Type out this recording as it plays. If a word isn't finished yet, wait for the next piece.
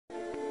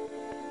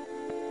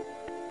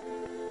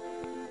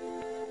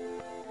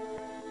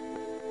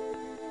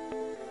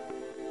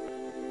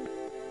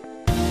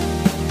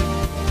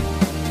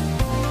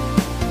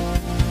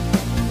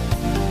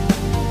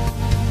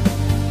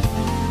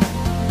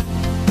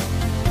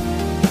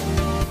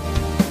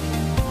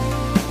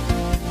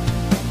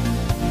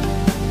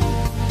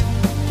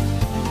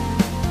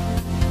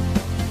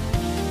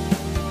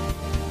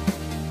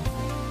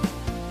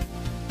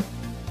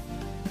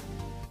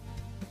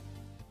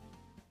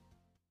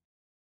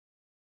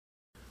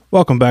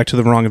Welcome back to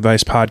the Wrong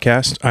Advice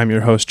Podcast. I'm your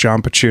host,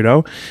 John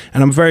Picciuto,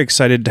 and I'm very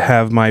excited to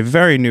have my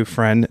very new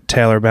friend,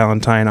 Taylor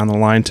Ballantyne, on the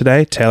line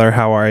today. Taylor,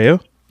 how are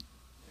you?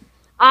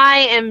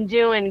 I am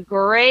doing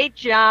great,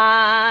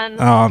 John.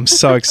 Oh, I'm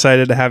so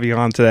excited to have you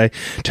on today.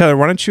 Taylor,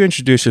 why don't you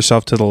introduce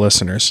yourself to the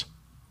listeners?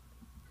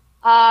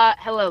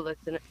 Hello,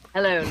 listeners.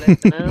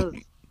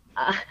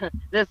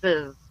 This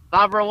is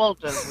Barbara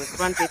Walters with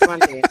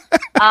 2020.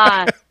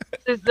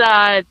 This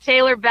is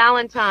Taylor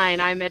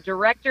Ballantyne. I'm a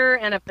director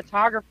and a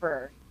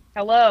photographer.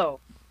 Hello.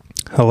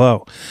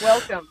 Hello.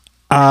 Welcome.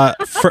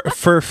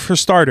 For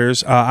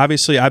starters,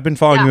 obviously, I've been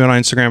following you on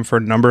Instagram for a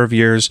number of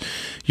years.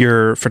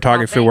 Your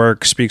photography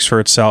work speaks for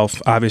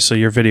itself. Obviously,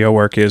 your video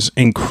work is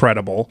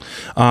incredible.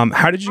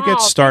 How did you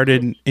get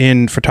started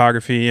in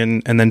photography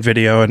and then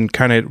video, and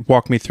kind of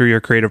walk me through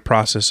your creative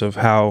process of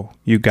how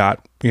you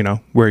got,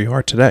 where you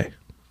are today?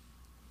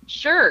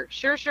 Sure.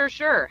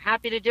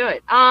 Happy to do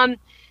it.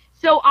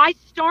 So I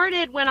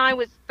started when I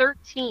was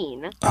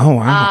 13. Oh,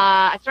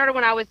 wow. I started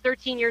when I was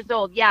 13 years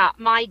old. Yeah,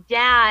 my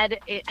dad,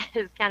 it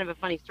is kind of a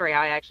funny story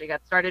how I actually got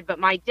started, but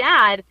my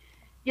dad,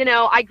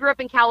 I grew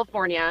up in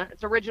California.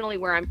 It's originally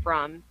where I'm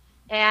from.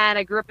 And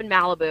I grew up in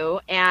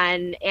Malibu,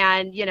 and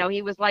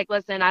he was like,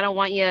 "Listen, I don't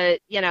want you,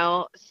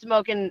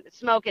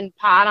 smoking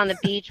pot on the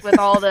beach with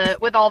all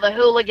the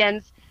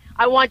hooligans.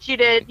 I want you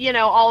to,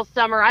 all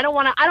summer. I don't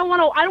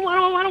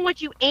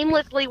want you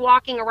aimlessly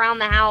walking around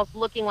the house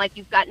looking like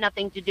you've got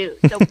nothing to do.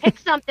 So pick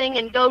something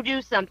and go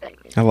do something."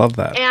 I love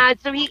that. And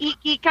so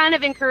he kind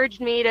of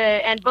encouraged me to,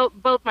 and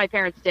both my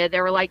parents did.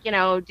 They were like,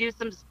 do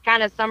some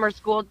kind of summer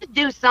school. Just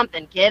do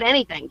something, kid.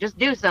 Anything. Just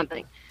do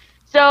something.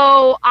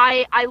 So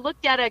I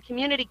looked at a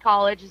community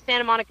college,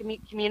 Santa Monica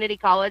Community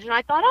College, and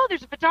I thought, oh,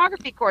 there's a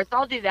photography course.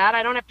 I'll do that.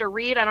 I don't have to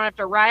read. I don't have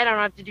to write. I don't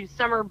have to do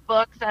summer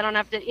books. I don't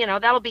have to,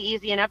 that'll be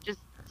easy enough. Just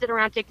sit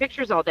around, take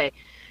pictures all day.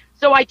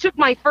 So I took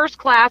my first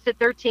class at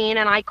 13,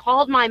 and I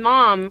called my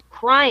mom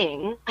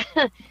crying,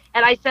 and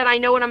I said, I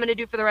know what I'm going to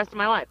do for the rest of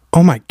my life.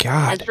 Oh my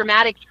God. As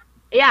dramatic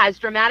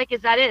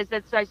as that is,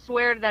 I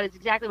swear that is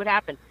exactly what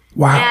happened.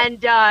 Wow.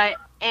 And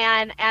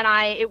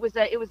it was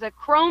a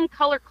chrome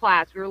color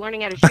class. We were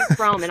learning how to shoot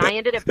chrome, and I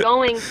ended up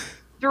going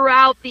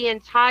throughout the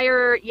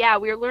entire,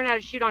 we were learning how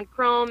to shoot on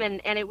chrome, and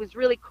it was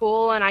really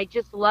cool, and I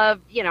just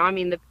loved,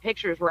 the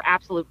pictures were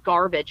absolute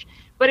garbage,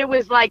 but it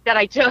was like that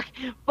I took,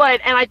 and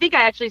I think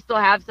I actually still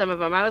have some of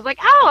them. I was like,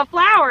 oh, a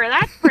flower,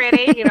 that's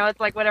pretty, it's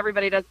like what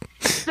everybody does.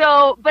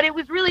 So, but it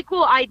was really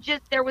cool.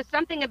 There was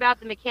something about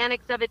the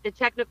mechanics of it, the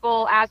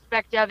technical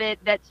aspect of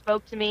it that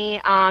spoke to me,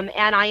 and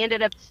I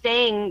ended up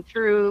staying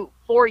through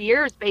 4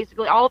 years,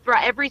 basically, all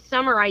throughout. Every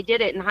summer I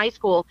did it in high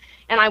school,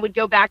 and I would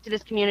go back to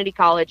this community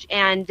college,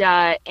 and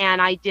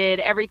I did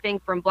everything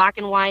from black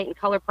and white and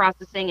color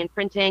processing and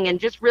printing, and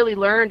just really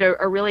learned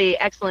a really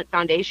excellent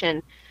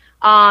foundation.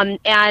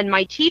 And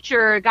my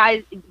teacher,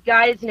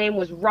 guy's name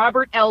was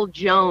Robert L.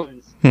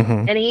 Jones,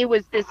 and he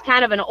was this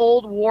kind of an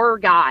old war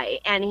guy,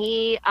 and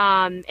he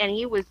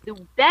was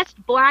the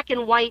best black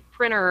and white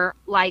printer.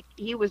 Like,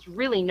 he was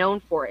really known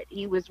for it.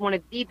 He was one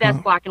of the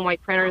best black and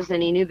white printers,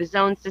 and he knew the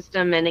zone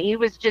system, and he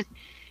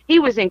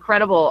was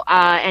incredible,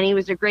 and he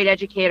was a great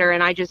educator,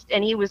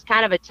 and he was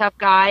kind of a tough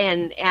guy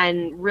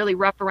and really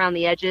rough around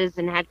the edges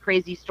and had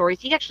crazy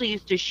stories. He actually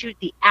used to shoot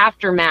the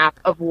aftermath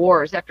of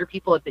wars after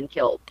people had been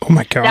killed. Oh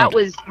my God.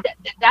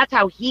 That's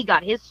how he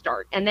got his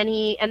start. And then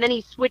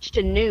he switched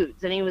to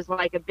nudes, and he was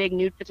like a big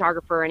nude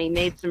photographer, and he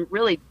made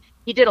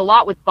he did a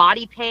lot with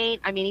body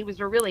paint. I mean, he was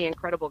a really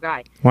incredible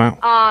guy.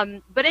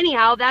 Wow. But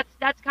anyhow,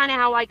 that's kind of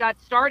how I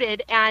got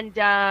started, and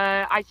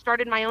I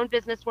started my own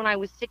business when I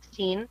was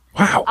 16.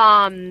 Wow.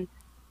 I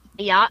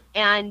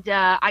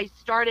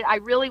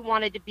really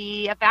wanted to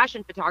be a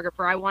fashion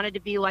photographer. I wanted to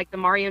be like the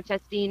Mario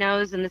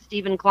Testinos and the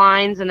Stephen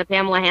Kleins and the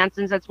Pamela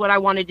Hansens. That's what I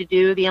wanted to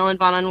do, the Ellen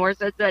von Unwars.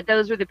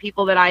 Those were the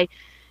people that I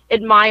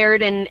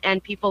admired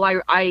and people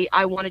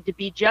I wanted to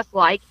be just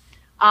like.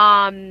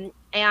 So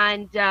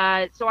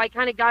I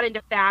kind of got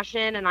into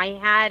fashion, and I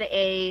had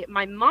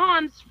my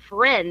mom's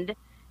friend.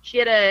 She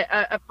had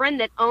a friend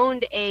that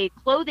owned a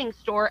clothing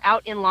store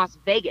out in Las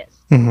Vegas.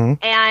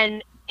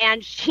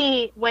 And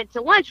she went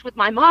to lunch with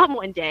my mom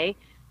one day,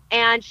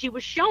 and she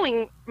was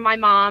showing my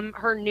mom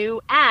her new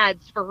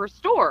ads for her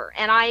store.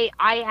 And I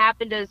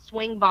happened to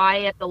swing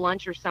by at the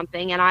lunch or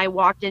something, and I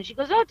walked in. She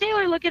goes, "Oh,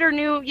 Taylor, look at her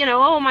new,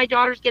 oh, my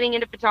daughter's getting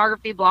into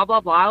photography, blah,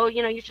 blah, blah. Oh,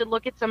 you should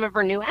look at some of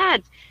her new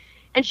ads."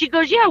 And she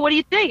goes, "Yeah, what do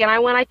you think?" And I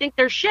went, "I think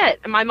they're shit."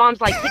 And my mom's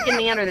like kicking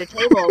me under the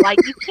table, like,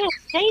 "You can't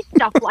say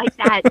stuff like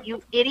that,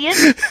 you idiot."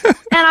 And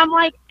I'm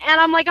like,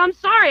 "I'm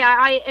sorry."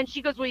 And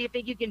she goes, "Well, you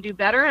think you can do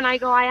better?" And I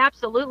go, "I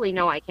absolutely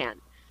know I can."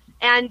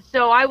 And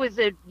so I was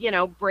a,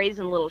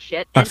 brazen little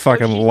shit. And I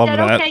fucking love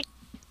that. Okay.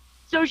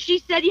 So she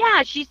said,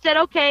 yeah. She said,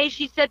 okay.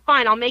 She said,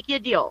 fine, I'll make you a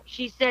deal.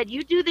 She said,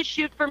 you do the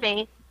shoot for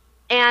me,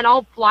 and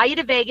I'll fly you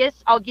to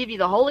Vegas. I'll give you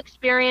the whole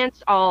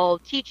experience. I'll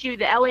teach you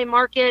the LA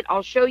market.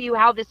 I'll show you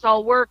how this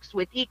all works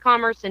with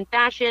e-commerce and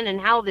fashion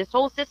and how this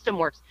whole system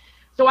works.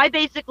 So I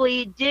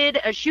basically did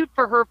a shoot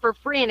for her for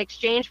free in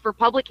exchange for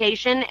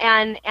publication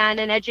and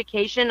an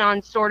education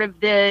on sort of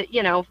the,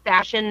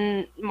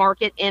 fashion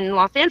market in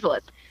Los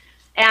Angeles.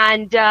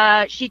 And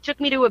she took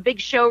me to a big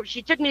show.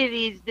 She took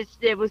me to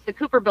it was the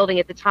Cooper building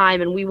at the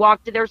time, and we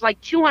walked, there's like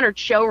 200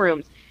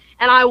 showrooms.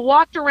 And I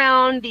walked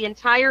around the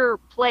entire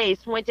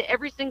place, went to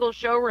every single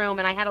showroom,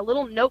 and I had a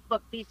little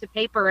notebook piece of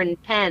paper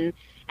and pen,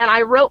 and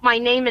I wrote my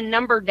name and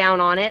number down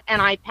on it,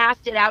 and I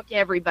passed it out to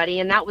everybody,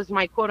 and that was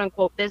my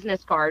quote-unquote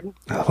business card.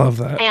 I love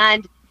that.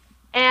 And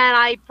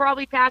I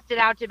probably passed it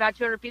out to about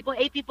 200 people.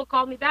 8 people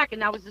called me back,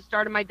 and that was the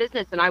start of my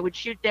business. And I would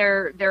shoot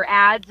their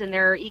ads and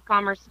their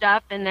e-commerce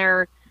stuff and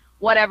their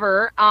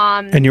whatever.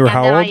 And you were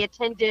how old?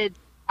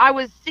 I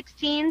was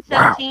 16,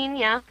 17, wow.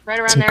 Yeah, right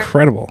around there.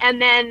 Incredible.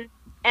 And then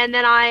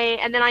I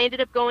ended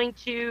up going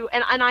to,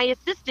 and I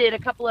assisted a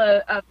couple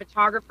of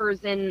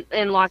photographers in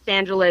Los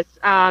Angeles.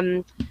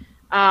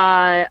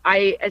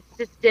 I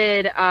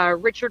assisted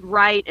Richard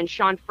Wright and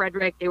Sean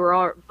Frederick. They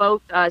were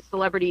both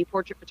celebrity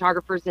portrait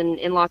photographers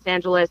in Los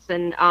Angeles,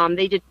 and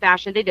they did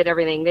fashion. They did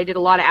everything. They did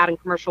a lot of ad and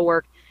commercial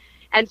work.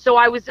 And so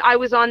I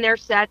was on their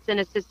sets and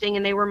assisting,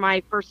 and they were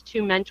my first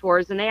 2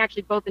 mentors. And they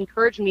actually both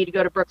encouraged me to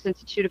go to Brooks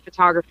Institute of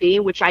Photography,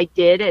 which I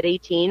did at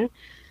 18,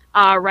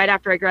 right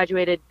after I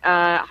graduated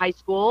high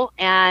school.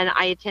 And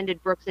I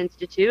attended Brooks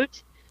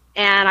Institute.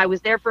 And I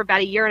was there for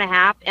about a year and a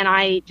half, and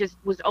I just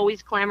was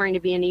always clamoring to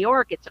be in New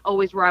York. It's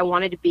always where I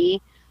wanted to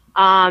be.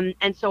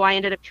 And so I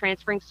ended up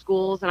transferring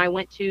schools, and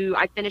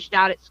I finished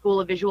out at School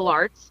of Visual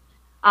Arts.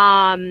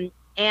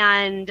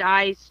 And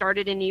I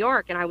started in New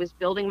York, and I was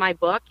building my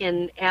book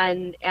and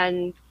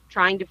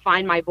trying to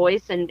find my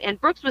voice. And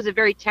Brooks was a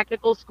very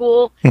technical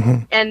school,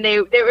 mm-hmm. and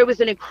it was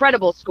an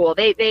incredible school.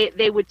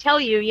 They would tell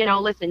you,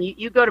 listen,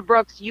 you go to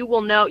Brooks, you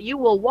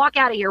will walk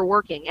out of here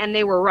working. And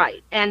they were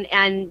right. And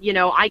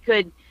I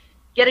could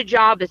get a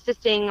job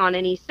assisting on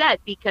any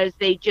set because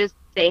they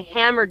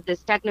hammered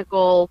this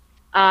technical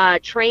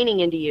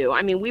training into you.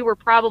 I mean, we were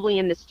probably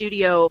in the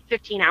studio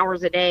 15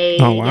 hours a day,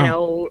 oh,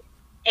 wow.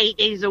 8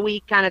 days a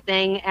week kind of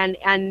thing.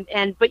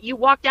 But you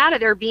walked out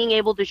of there being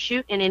able to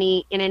shoot in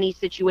any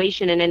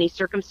situation, in any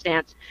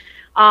circumstance.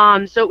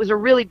 So it was a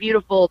really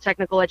beautiful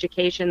technical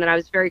education that I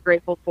was very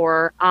grateful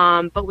for.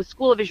 But with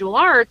School of Visual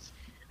Arts,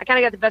 I kind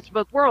of got the best of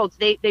both worlds.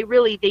 They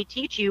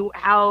teach you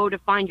how to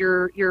find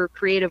your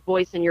creative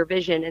voice and your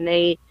vision, and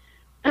they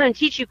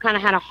teach you kind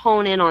of how to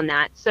hone in on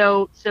that.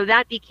 So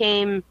that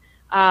became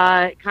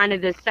kind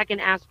of the second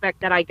aspect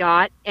that I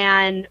got.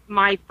 And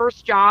my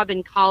first job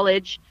in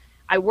college,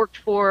 I worked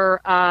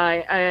for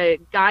a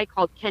guy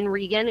called Ken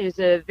Regan, who's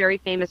a very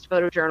famous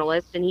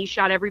photojournalist, and he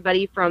shot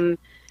everybody from,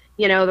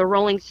 the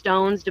Rolling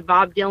Stones to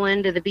Bob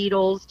Dylan to the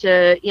Beatles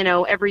to,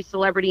 every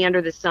celebrity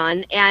under the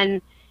sun. And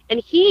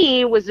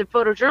he was a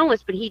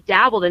photojournalist, but he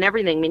dabbled in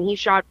everything. I mean, he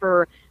shot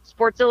for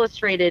Sports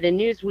Illustrated and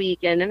Newsweek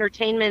and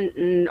Entertainment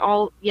and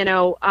all,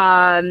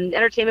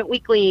 Entertainment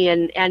Weekly,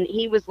 and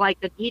he was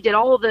he did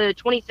all of the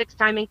 26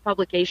 Time Inc.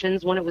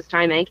 publications when it was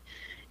Time Inc.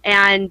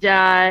 And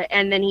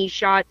then he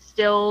shot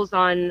stills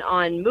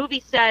on movie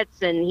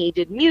sets, and he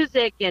did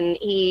music, and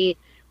he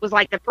was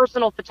like the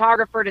personal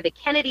photographer to the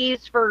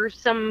Kennedys for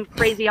some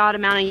crazy odd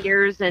amount of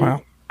years. And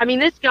wow. I mean,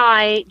 this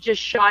guy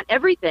just shot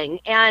everything,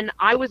 and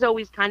I was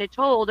always kind of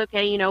told,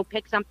 okay,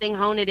 pick something,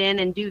 hone it in,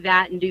 and do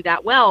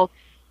that well.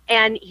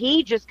 And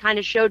he just kind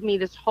of showed me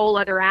this whole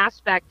other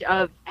aspect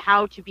of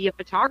how to be a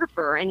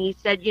photographer. And he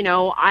said,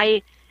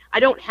 I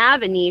don't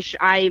have a niche.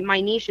 My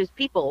niche is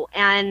people.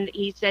 And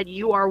he said,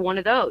 you are one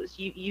of those.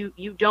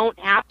 You don't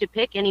have to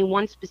pick any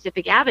one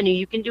specific avenue.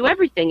 You can do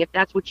everything if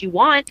that's what you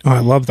want. Oh, I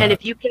love that. And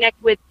if you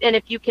connect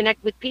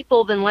with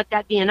people, then let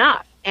that be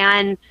enough.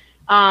 And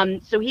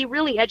so he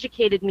really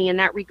educated me in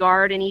that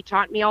regard, and he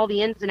taught me all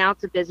the ins and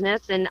outs of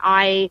business. And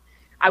I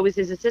was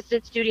his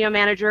assistant studio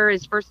manager,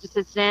 his first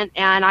assistant,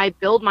 and I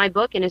billed my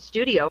book in his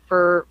studio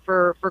for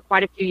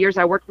quite a few years.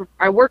 I worked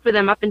with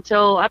him up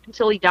until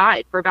he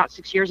died. For about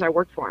 6 years, I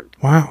worked for him.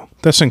 Wow,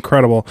 that's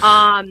incredible.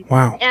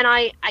 Wow. And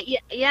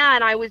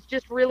I was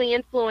just really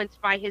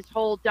influenced by his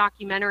whole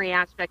documentary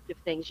aspect of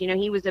things.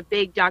 He was a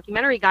big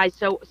documentary guy,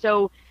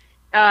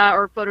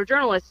 or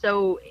photojournalist.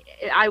 So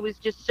I was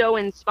just so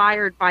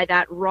inspired by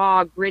that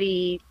raw,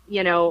 gritty,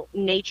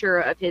 nature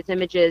of his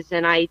images,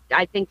 and I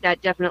think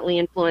that definitely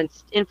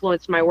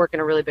influenced my work in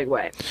a really big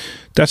way.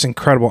 That's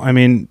incredible. I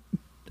mean,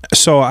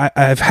 so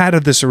I've had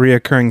this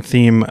reoccurring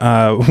theme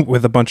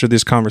with a bunch of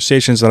these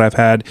conversations that I've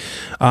had,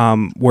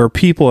 where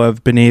people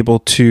have been able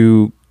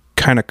to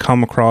kind of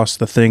come across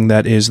the thing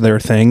that is their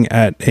thing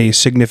at a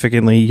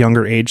significantly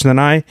younger age than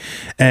I,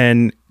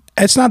 and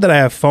it's not that I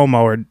have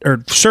FOMO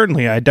or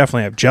certainly I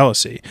definitely have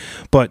jealousy,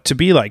 but to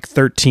be like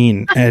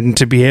 13 and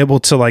to be able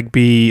to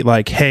be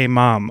like, hey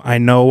mom, I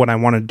know what I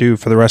want to do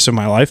for the rest of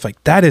my life.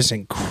 That is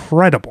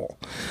incredible.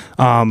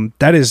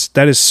 That is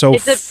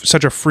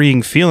such a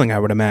freeing feeling, I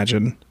would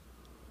imagine.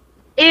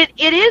 It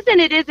is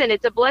and it isn't.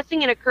 It's a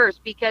blessing and a curse,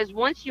 because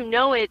once you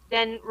know it,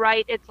 then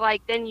right, it's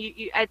like, then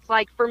you it's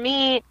like, for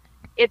me,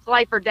 it's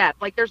life or death.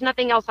 Like, there's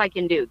nothing else I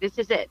can do. This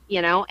is it,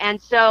 you know?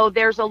 And so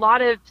there's a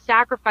lot of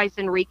sacrifice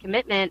and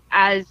recommitment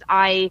as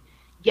I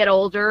get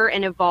older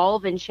and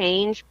evolve and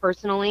change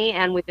personally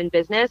and within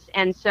business.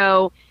 And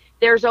so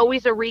there's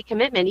always a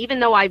recommitment.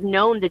 Even though I've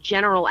known the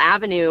general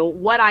avenue,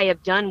 what I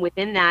have done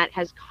within that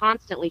has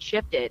constantly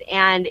shifted.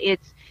 And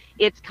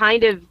it's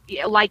kind of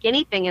like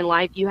anything in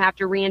life, you have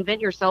to reinvent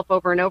yourself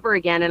over and over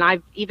again.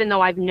 And even though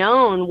I've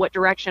known what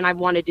direction I've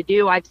wanted to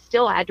do, I've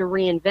still had to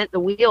reinvent the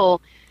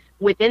wheel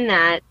within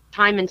that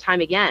time and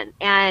time again.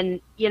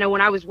 And, you know,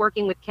 when I was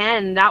working with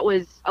Ken, that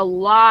was a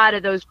lot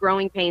of those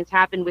growing pains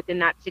happened within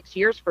that 6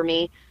 years for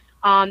me.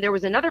 There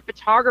was another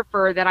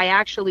photographer that I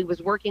actually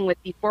was working with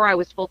before I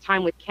was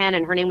full-time with Ken,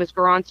 and her name was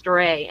Garance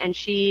Doré, and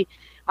she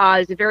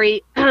is a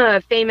very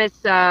famous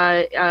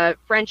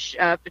French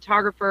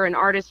photographer and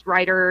artist,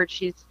 writer.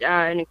 She's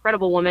an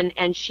incredible woman,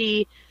 and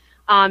she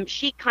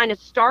kind of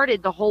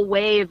started the whole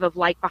wave of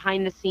like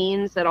behind the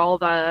scenes at all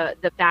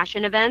the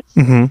fashion events.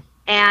 Mm-hmm.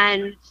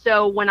 And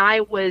so when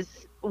I was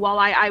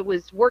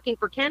working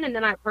for Ken, and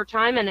then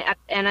part-time, and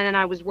then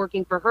I was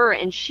working for her,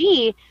 and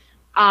she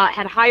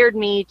had hired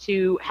me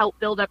to help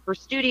build up her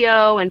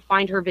studio and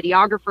find her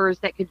videographers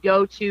that could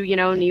go to, you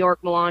know, New York,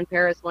 Milan,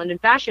 Paris, London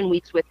fashion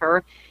weeks with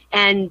her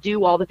and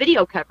do all the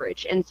video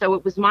coverage. And so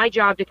it was my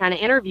job to kind of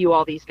interview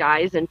all these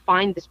guys and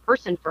find this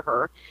person for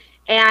her.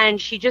 And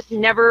she just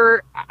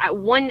never,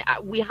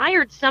 we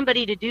hired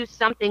somebody to do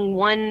something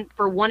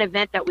for one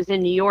event that was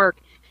in New York,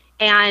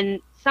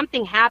 and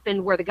something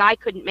happened where the guy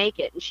couldn't make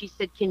it. And she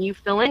said, can you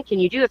fill in? Can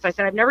you do this? I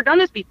said, I've never done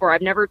this before.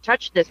 I've never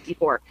touched this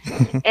before.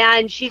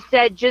 And she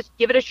said, just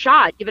give it a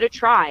shot, give it a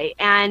try.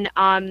 And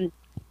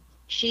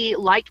she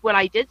liked what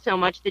I did so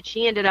much that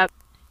she ended up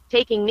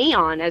taking me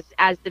on as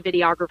the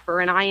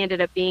videographer. And I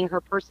ended up being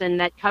her person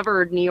that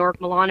covered New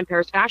York, Milan, and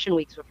Paris fashion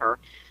weeks with her.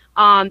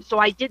 So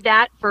I did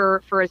that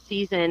for a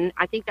season.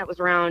 I think that was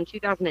around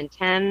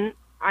 2010,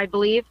 I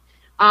believe.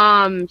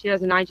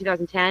 2009,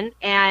 2010.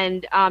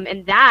 And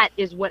that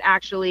is what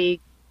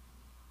actually,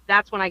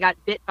 that's when I got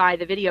bit by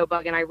the video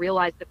bug, and I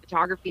realized that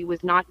photography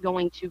was not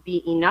going to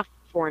be enough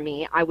for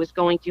me. I was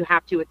going to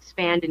have to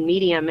expand in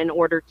medium in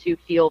order to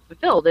feel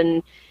fulfilled,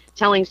 and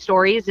telling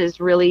stories is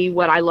really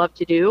what I love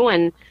to do.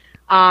 And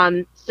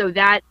so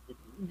that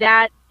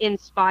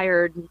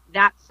inspired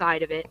that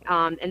side of it.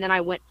 And then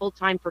I went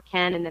full-time for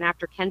Ken, and then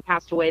after Ken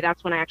passed away,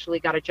 that's when I actually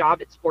got a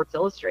job at Sports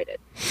Illustrated.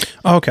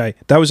 Okay,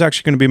 that was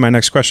actually going to be my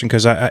next question,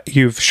 because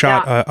you've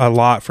shot a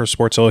lot for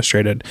Sports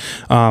Illustrated,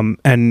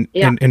 and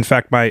in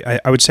fact, I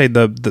would say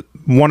the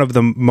one of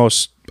the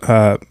most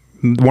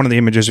one of the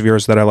images of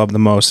yours that I love the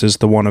most is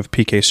the one of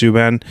PK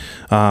Subban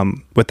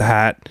with the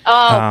hat.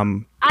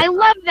 I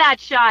love that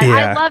shot. Yeah.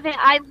 I love it.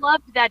 I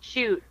loved that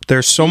shoot.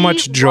 There's so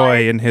much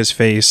joy in his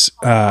face.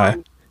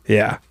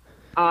 Yeah.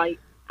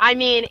 I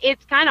mean,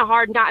 it's kind of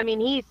hard not. I mean,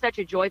 he's such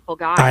a joyful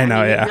guy. I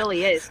know, He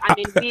really is. I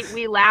mean,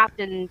 we laughed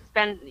and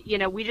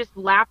we just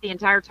laughed the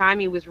entire time.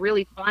 He was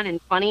really fun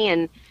and funny,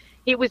 and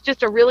it was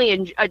just a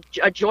really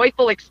a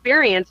joyful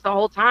experience the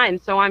whole time.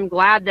 So I'm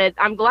glad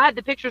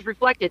the pictures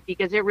reflect it,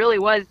 because it really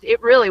was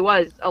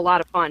a lot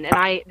of fun,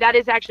 and that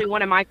is actually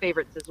one of my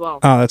favorites as well.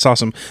 Oh, that's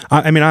awesome.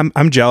 I mean,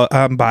 I'm jealous.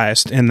 I'm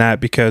biased in that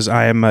because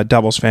I am a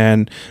Devils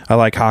fan. I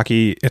like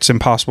hockey. It's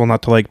impossible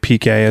not to like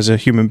PK as a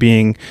human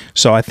being.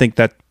 So I think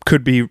that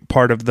could be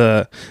part of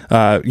the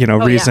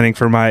reasoning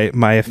for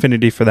my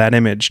affinity for that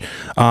image.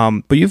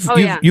 But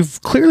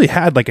you've clearly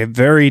had like a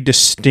very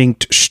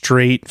distinct,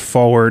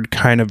 straightforward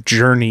kind of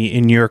journey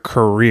in your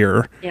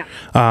career. Yeah.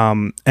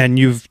 And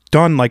you've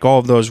done like all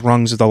of those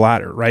rungs of the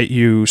ladder, right?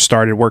 You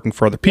started working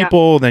for other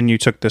people, then you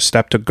took the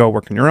step to go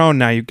work on your own.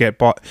 Now you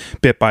get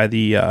bit by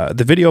the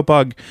video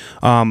bug.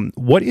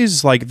 What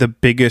is like the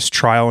biggest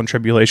trial and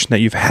tribulation that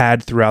you've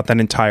had throughout that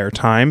entire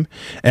time?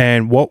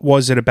 And what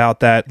was it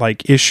about that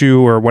like issue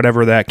or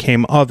whatever that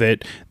came of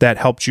it that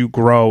helped you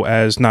grow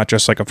as not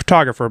just like a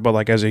photographer, but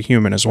like as a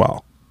human as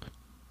well?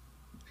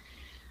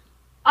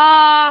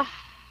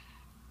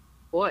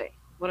 Boy,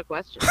 what a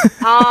question.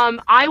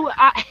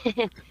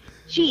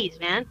 Jeez,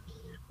 man.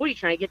 What are you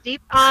trying to get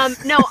deep?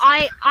 No,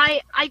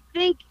 I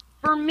think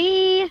for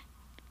me,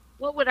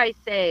 what would I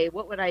say?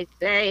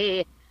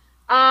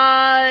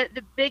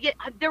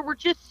 There were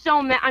just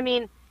so many, I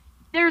mean,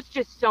 there's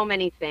just so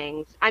many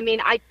things. I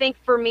mean, I think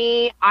for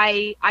me,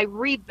 I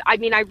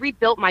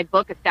rebuilt my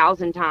book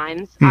 1,000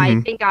 times. Mm-hmm. I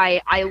think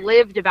I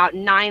lived about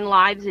 9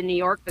 lives in New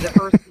York for the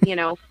first,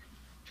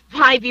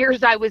 5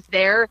 years I was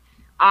there.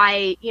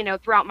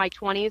 Throughout my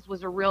 20s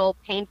was a real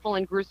painful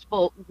and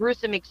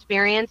gruesome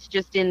experience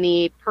just in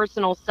the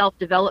personal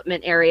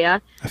self-development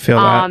area. I feel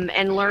that.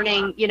 And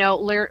learning,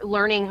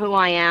 learning who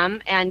I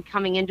am and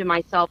coming into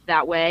myself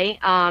that way,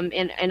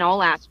 in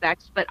all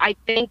aspects. But I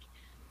think,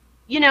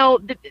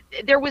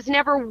 there was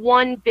never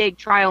one big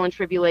trial and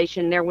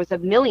tribulation. There was a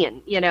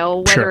million,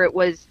 whether it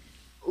was,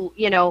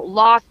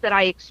 loss that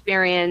I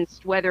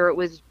experienced, whether it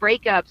was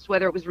breakups,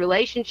 whether it was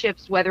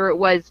relationships, whether it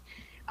was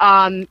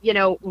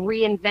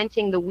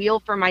reinventing the wheel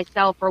for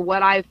myself, or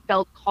what I've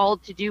felt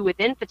called to do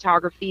within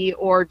photography,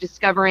 or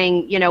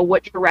discovering,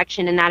 what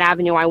direction in that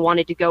avenue I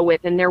wanted to go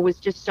with. And there was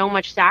just so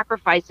much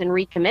sacrifice and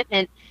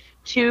recommitment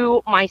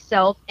to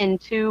myself and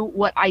to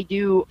what I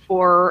do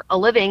for a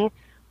living.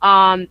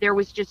 There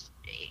was just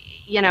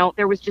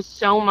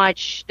so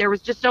much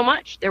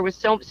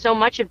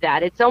of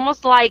that. It's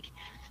almost like,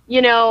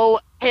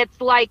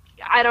 it's like,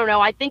 I don't know,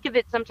 I think of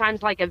it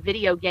sometimes like a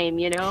video game,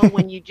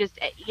 when you just,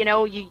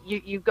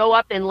 you go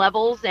up in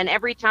levels, and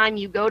every time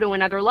you go to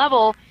another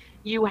level,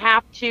 you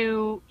have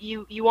to,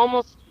 you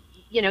almost,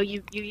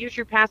 you use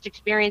your past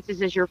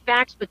experiences as your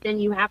facts, but then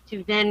you have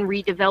to then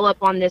redevelop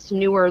on this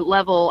newer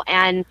level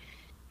and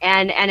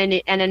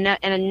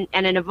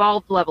an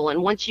evolved level.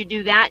 And once you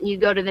do that and you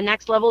go to the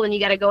next level, then you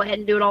got to go ahead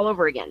and do it all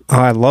over again. Oh,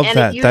 I love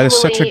that. That is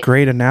such a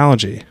great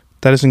analogy.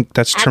 That's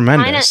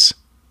tremendous.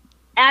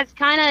 That's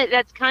kind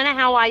of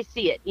how I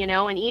see it,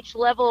 and each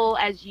level,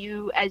 as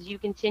you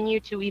continue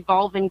to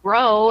evolve and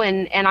grow,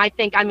 and I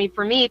think,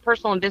 for me,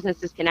 personal and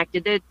business is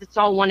connected. It's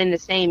all one and the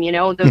same,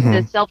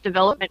 the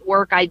self-development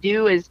work I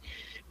do is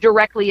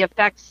directly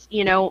affects,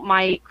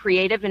 my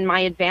creative and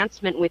my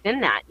advancement within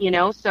that,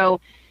 so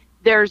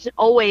there's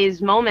always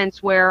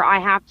moments where I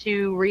have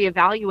to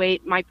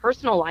reevaluate my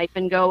personal life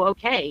and go,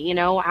 okay,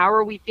 how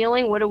are we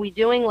feeling? What are we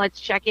doing?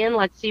 Let's check in.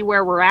 Let's see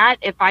where we're at.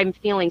 If I'm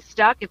feeling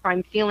stuck, if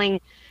I'm feeling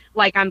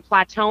like I'm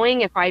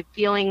plateauing, if I'm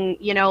feeling,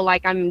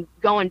 like I'm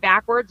going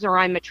backwards, or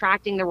I'm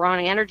attracting the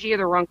wrong energy or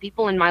the wrong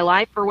people in my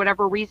life for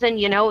whatever reason,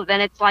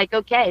 then it's like,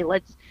 okay,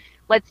 let's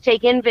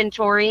take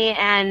inventory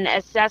and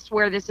assess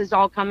where this is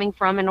all coming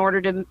from in order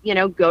to,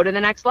 go to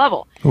the next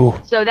level. Ooh,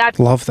 so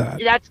love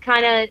that. That's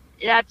kind of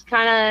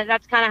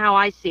how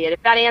I see it.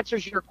 If that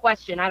answers your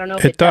question, I don't know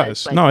if it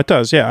does. No, it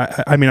does.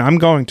 Yeah. I'm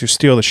going to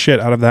steal the shit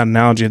out of that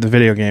analogy of the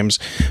video games,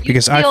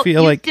 because I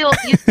feel like you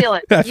steal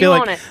it. I feel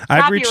like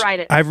I've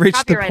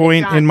reached the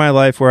point in my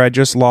life where I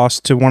just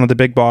lost to one of the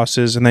big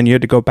bosses, and then you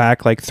had to go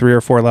back like 3 or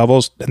 4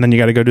 levels, and then you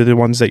got to go do the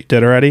ones that you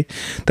did already.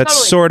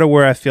 That's sort of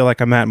where I feel like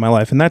I'm at in my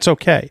life, and that's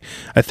okay.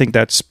 I think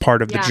that's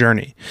part of the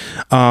journey.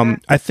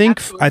 I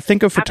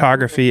think of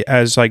photography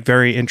as like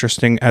very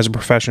interesting as a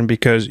profession,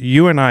 because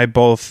you and I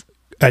both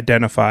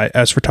identify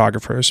as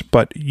photographers,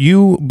 but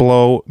you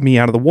blow me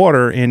out of the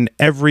water in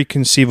every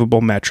conceivable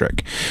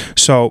metric.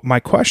 So my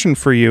question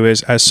for you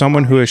is, as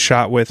someone who has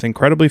shot with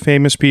incredibly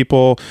famous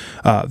people,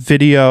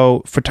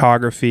 video,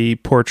 photography,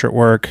 portrait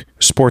work,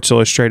 Sports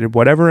Illustrated,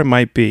 whatever it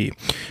might be,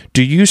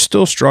 do you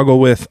still struggle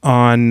with,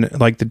 on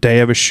like the day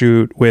of a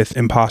shoot, with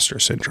imposter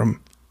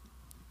syndrome?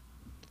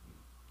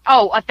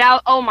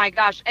 Oh my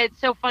gosh,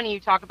 it's so funny you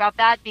talk about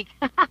that,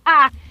 because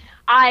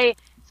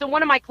So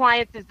one of my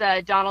clients is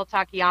Donald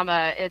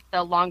Takayama. It's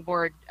the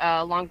longboard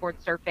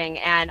surfing,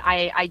 and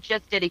I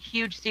just did a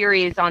huge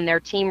series on their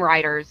team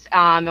riders.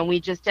 And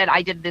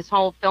I did this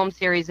whole film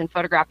series and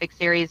photographic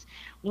series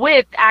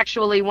with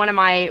actually one of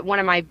my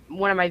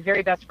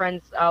very best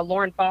friends,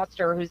 Lauren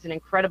Foster, who's an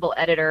incredible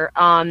editor.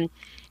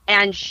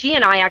 And she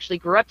and I actually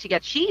grew up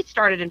together. She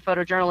started in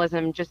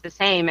photojournalism just the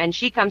same, and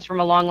she comes from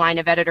a long line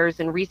of editors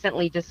and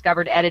recently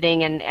discovered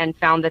editing and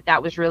found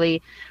that was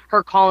really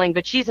her calling.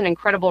 But she's an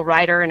incredible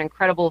writer, an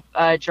incredible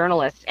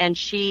journalist. And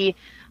she,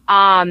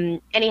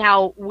 and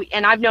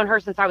I've known her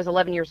since I was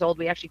 11 years old.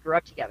 We actually grew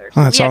up together.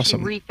 So that's we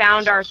awesome. actually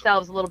refound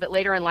ourselves a little bit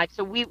later in life.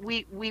 So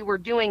we were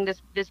doing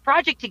this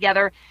project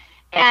together,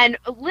 and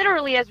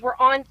literally as we're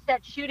on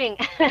set shooting,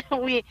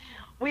 we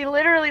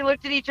literally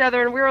looked at each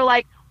other and we were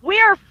like, we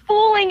are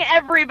fooling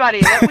everybody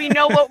that we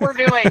know what we're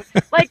doing.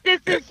 Like, this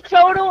is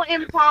total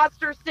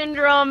imposter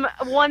syndrome,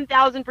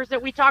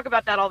 1,000%. We talk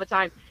about that all the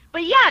time.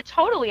 But yeah,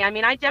 totally.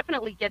 I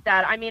definitely get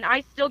that.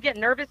 I still get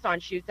nervous on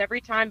shoots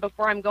every time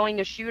before I'm going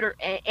to shoot or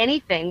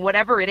anything,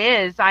 whatever it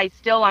is.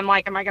 I'm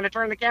like, am I going to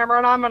turn the camera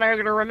on? Am I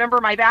going to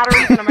remember my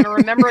batteries? And I'm going to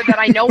remember that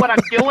I know what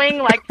I'm doing?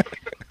 Like,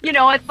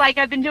 it's like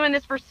I've been doing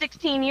this for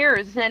 16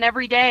 years, and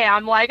every day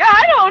I'm like,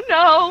 I don't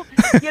know,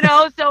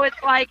 so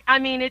it's like,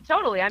 it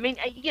totally,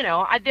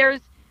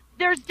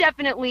 there's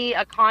definitely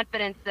a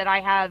confidence that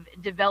I have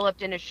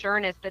developed, and a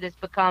sureness that has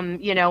become,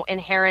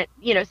 inherent,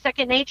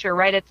 second nature,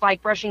 right? It's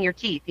like brushing your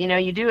teeth,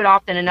 you do it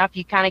often enough,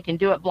 you kind of can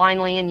do it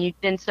blindly,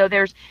 and so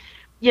there's,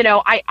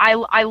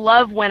 I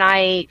love when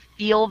I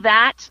feel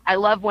that.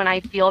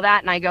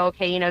 And I go,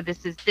 okay,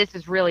 this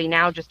is really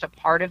now just a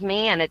part of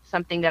me, and it's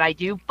something that I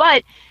do.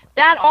 But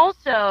that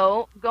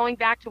also, going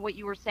back to what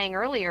you were saying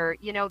earlier,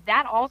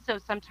 that also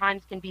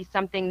sometimes can be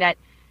something that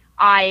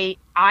I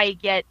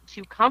get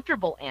too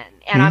comfortable in,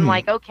 and I'm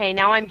like, okay,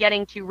 now I'm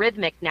getting too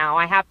rhythmic. Now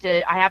I have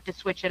to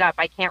switch it up.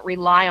 I can't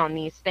rely on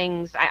these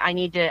things. I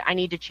need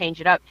to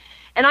change it up,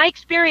 and I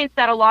experienced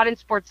that a lot in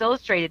Sports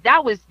Illustrated.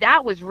 That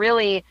was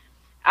really,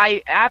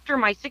 after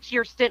my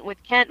 6-year stint with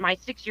Kent, my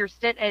 6-year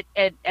stint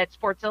at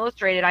Sports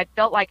Illustrated, I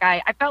felt like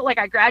I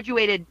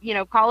graduated,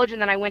 college,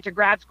 and then I went to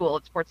grad school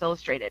at Sports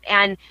Illustrated.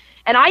 And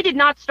I did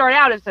not start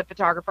out as a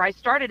photographer. I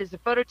started as a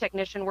photo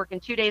technician, working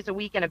 2 days a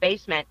week in a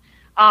basement,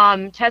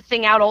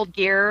 testing out old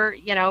gear,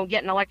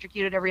 getting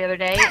electrocuted every other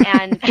day,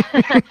 and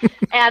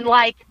and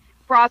like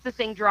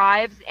processing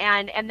drives,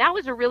 and that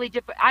was a really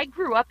different. I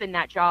grew up in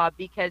that job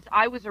because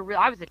I was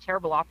a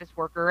terrible office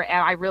worker, and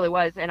I really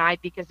was, and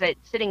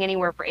sitting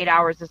anywhere for 8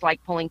 hours is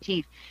like pulling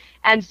teeth.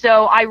 And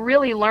so I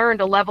really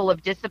learned a level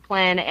of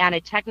discipline and a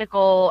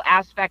technical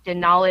aspect and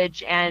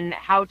knowledge and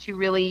how to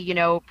really,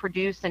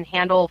 produce and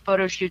handle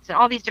photo shoots and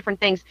all these different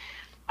things.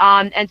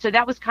 And so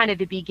that was kind of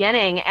the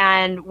beginning.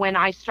 And when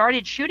I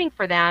started shooting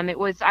for them,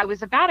 I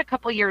was about a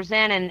couple years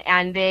in,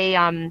 and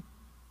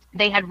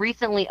they had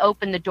recently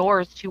opened the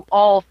doors to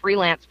all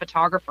freelance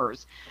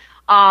photographers.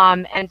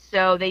 And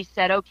so they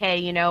said, okay,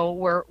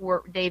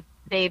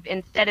 they've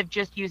instead of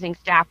just using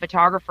staff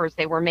photographers,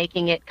 they were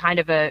making it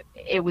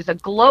it was a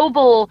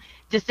global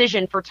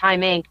decision for Time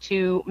Inc.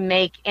 to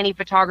make any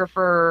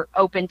photographer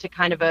open to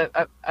kind of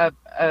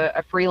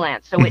a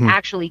freelance. So it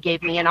actually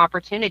gave me an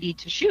opportunity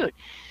to shoot.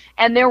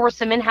 And there were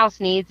some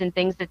in-house needs and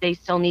things that they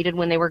still needed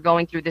when they were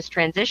going through this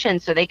transition.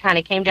 So they kind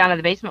of came down to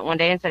the basement one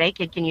day and said, hey,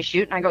 kid, can you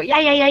shoot? And I go,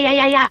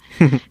 yeah.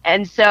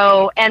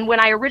 And when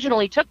I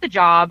originally took the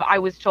job, I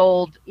was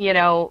told,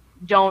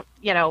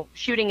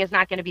 shooting is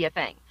not going to be a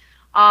thing.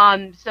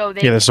 So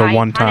they, this is a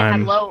one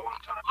time.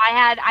 I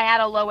had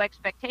a low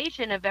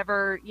expectation of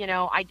ever,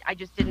 I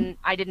just didn't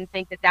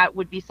think that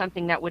would be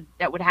something that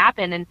would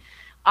happen. And,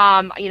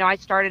 I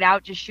started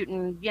out just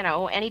shooting,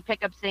 any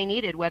pickups they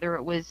needed, whether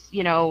it was,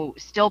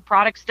 still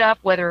product stuff,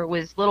 whether it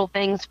was little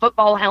things,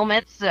 football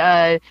helmets,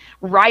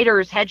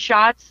 riders,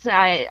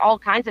 headshots, all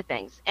kinds of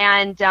things.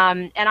 And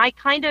I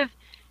kind of,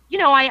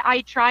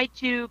 I try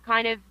to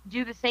kind of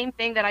do the same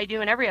thing that I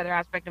do in every other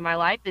aspect of my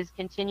life, is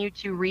continue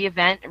to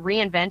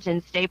reinvent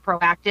and stay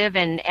proactive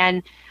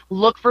and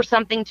look for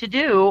something to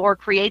do or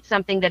create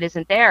something that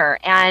isn't there.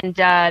 And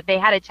they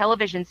had a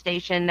television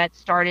station that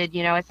started,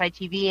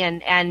 SITV,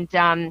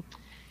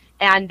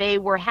 and they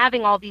were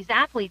having all these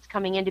athletes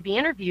coming in to be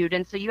interviewed.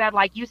 And so you had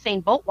like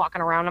Usain Bolt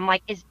walking around. I'm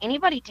like, is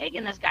anybody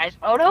taking this guy's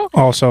photo?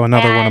 Also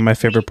another one of my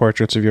favorite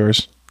portraits of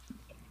yours.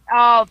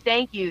 Oh,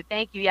 thank you.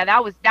 Yeah,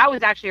 that was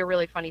actually a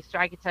really funny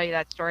story. I could tell you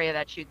that story of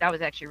that shoot. That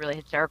was actually really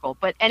hysterical.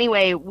 But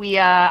anyway, we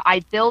had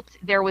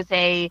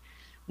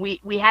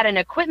an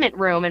equipment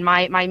room, and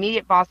my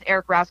immediate boss,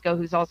 Eric Roscoe,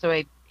 who's also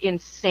a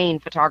insane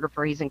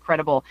photographer. He's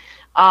incredible.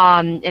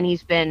 And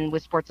he's been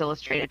with Sports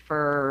Illustrated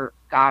for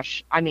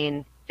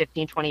 15,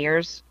 20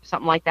 years,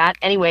 something like that.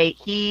 Anyway,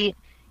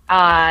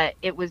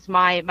 it was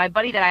my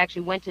buddy that I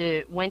actually went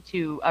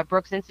to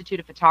Brooks Institute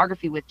of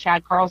Photography with.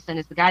 Chad Carlson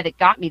is the guy that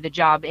got me the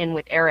job in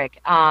with Eric.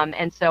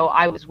 And so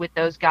I was with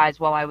those guys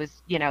while I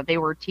was, they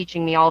were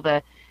teaching me all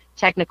the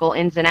technical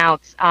ins and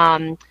outs.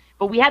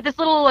 But we had this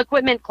little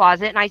equipment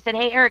closet, and I said,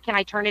 hey, Eric, can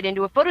I turn it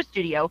into a photo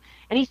studio?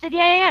 And he said,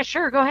 yeah,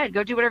 sure, go ahead,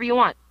 go do whatever you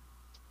want.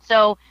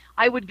 So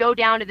I would go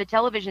down to the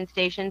television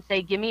station,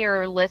 say, give me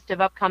your list of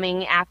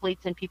upcoming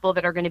athletes and people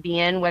that are going to be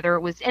in, whether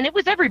it was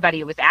everybody.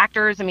 It was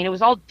actors. I mean, it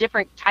was all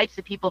different types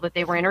of people that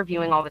they were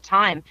interviewing all the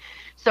time.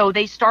 So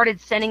they started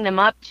sending them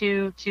up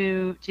to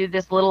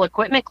this little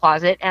equipment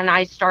closet, and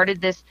I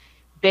started this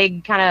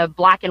big kind of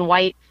black and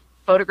white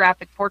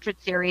photographic portrait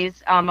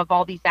series of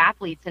all these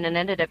athletes, and it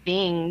ended up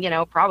being,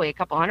 probably a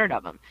couple hundred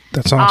of them.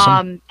 That's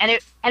awesome. And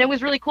it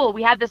was really cool.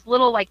 We had this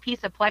little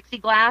piece of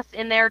plexiglass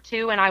in there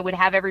too, and I would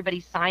have everybody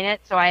sign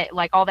it. So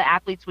all the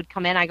athletes would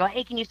come in. I go,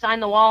 hey, can you sign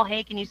the wall?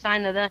 Hey, can you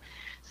sign the?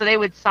 So they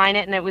would sign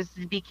it, and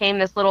it became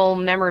this little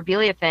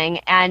memorabilia thing.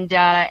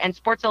 And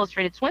Sports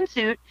Illustrated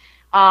Swimsuit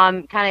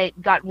kind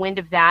of got wind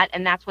of that,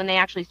 and that's when they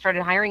actually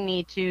started hiring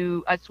me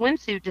to a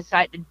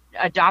swimsuit.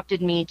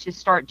 Adopted me to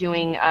start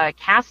doing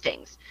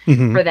castings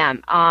for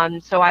them.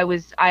 So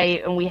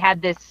we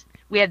had this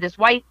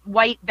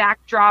white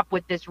backdrop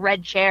with this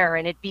red chair,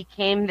 and it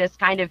became this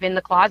kind of in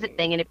the closet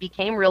thing, and it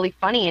became really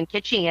funny and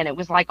kitschy, and it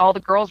was like all the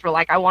girls were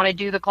like, I want to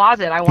do the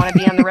closet, I want to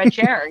be on the red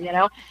chair,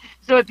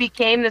 So it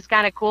became this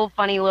kind of cool,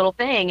 funny little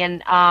thing,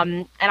 and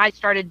I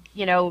started,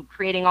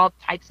 creating all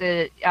types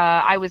of.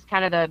 I was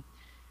kind of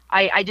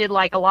I did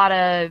a lot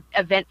of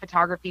event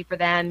photography for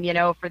them,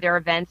 for their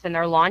events and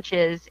their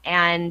launches.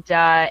 And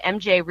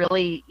MJ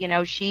really,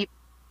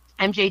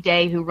 MJ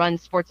Day, who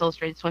runs Sports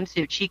Illustrated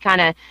Swimsuit,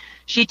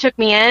 she took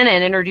me in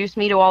and introduced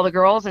me to all the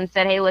girls and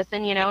said, hey,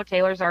 listen,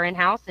 Taylor's our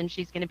in-house, and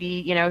she's going to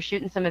be,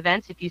 shooting some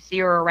events. If you see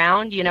her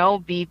around,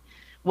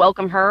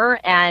 welcome her.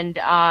 And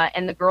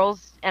the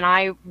girls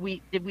and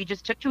we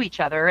just took to each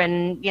other,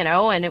 and,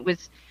 and it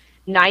was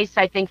nice,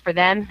 I think, for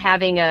them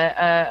having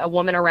a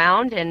woman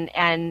around and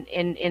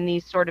in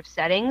these sort of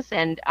settings.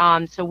 And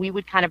so we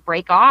would kind of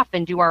break off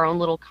and do our own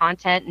little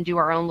content and do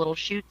our own little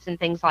shoots and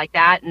things like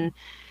that. And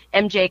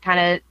MJ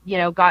kind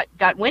of,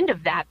 got wind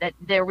of that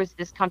there was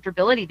this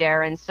comfortability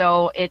there. And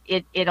so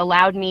it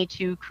allowed me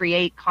to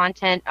create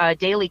content,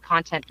 daily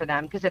content for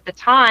them. Because at the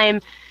time,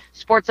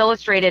 Sports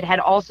Illustrated had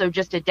also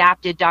just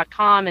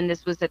adapted.com, and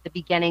this was at the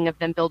beginning of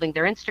them building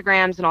their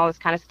Instagrams and all this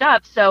kind of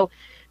stuff.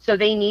 So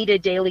they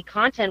needed daily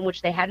content,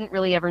 which they hadn't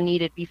really ever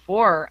needed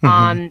before.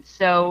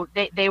 So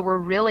they were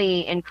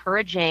really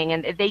encouraging,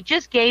 and they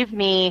just gave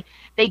me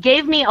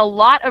a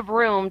lot of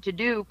room to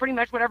do pretty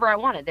much whatever I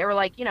wanted. They were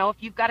like, if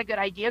you've got a good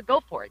idea,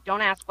 go for it.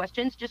 Don't ask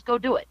questions, just go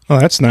do it. Oh,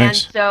 that's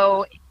nice. And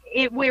so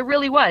it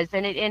really was,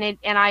 and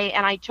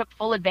I took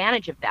full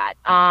advantage of that.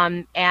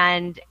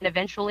 And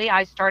eventually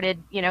I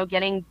started,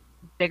 getting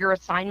bigger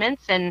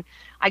assignments, and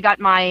I got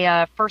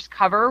my first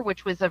cover,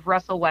 which was of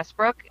Russell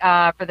Westbrook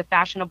for the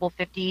Fashionable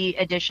 50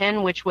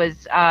 edition, which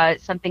was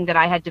something that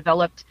I had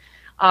developed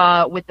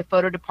with the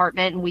photo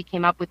department, and we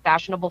came up with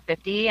Fashionable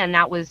 50, and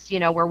that was,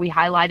 where we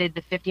highlighted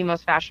the 50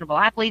 most fashionable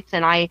athletes,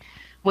 and I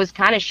was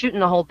kind of shooting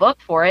the whole book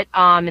for it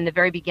in the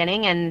very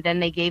beginning, and then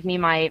they gave me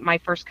my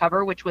first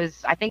cover, which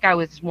was, I think I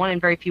was one in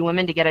very few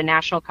women to get a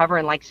national cover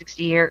in like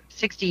 60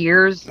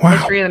 years Wow.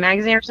 history of the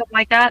magazine or something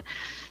like that.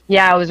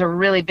 Yeah, it was a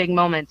really big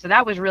moment. So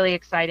that was really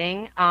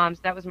exciting. So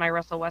that was my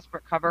Russell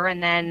Westbrook cover.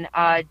 And then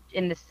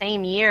in the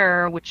same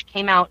year, which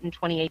came out in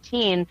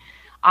 2018,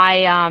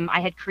 I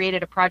had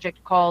created a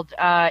project called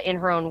In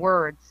Her Own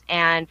Words,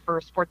 and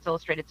for Sports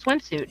Illustrated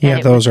swimsuit. Yeah,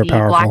 and those are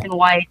powerful. Black and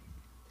white.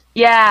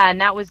 Yeah, and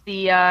that was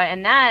the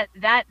and that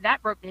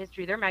broke the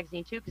history of their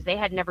magazine too, because they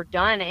had never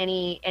done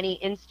any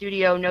in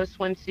studio, no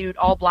swimsuit,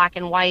 all black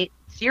and white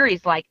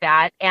series like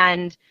that.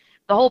 And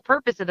the whole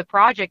purpose of the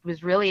project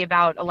was really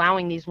about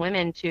allowing these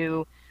women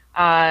to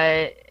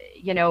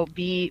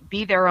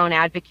be their own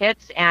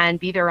advocates and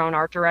be their own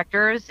art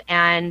directors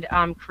and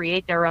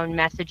create their own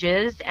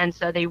messages. And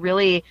so they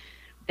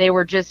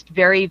were just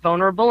very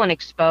vulnerable and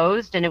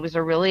exposed, and it was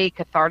a really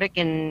cathartic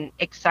and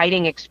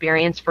exciting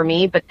experience for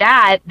me. But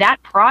that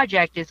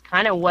project is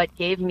kind of what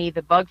gave me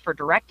the bug for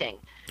directing,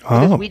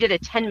 because we did a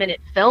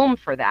 10-minute film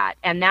for that,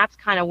 and that's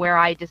kind of where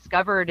I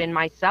discovered in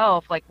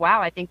myself, like,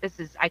 wow, I think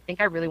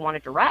I really want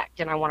to direct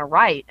and I want to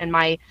write. And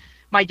my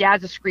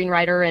dad's a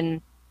screenwriter, and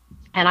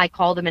I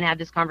called him and had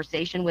this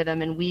conversation with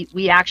him, and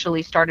we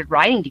actually started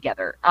writing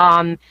together.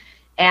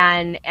 And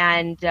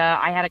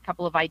I had a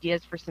couple of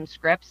ideas for some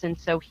scripts, and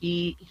so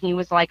he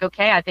was like,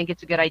 okay, I think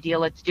it's a good idea,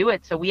 let's do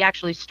it. So we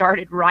actually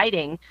started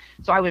writing.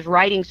 So I was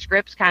writing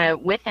scripts kind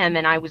of with him,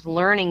 and I was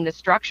learning the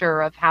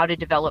structure of how to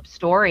develop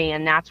story,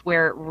 and that's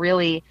where it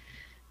really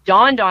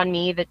dawned on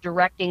me that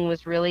directing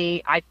was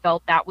really, I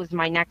felt that was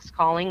my next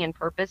calling and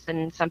purpose,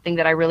 and something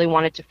that I really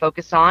wanted to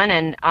focus on.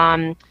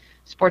 And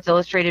Sports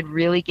Illustrated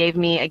really gave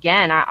me,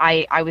 again,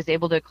 I was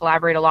able to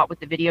collaborate a lot with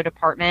the video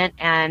department,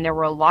 and there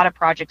were a lot of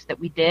projects that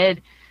we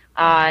did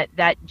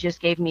that just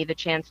gave me the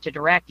chance to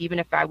direct. Even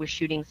if I was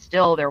shooting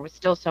still, there was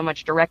still so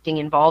much directing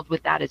involved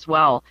with that as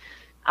well.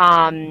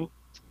 And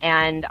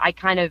I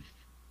kind of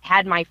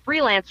had my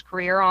freelance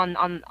career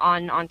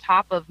on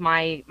top of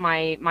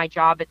my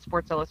job at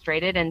Sports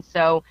Illustrated,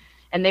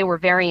 and they were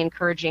very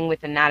encouraging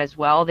within that as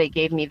well. They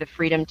gave me the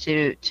freedom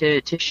to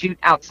shoot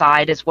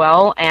outside as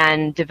well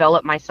and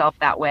develop myself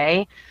that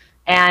way.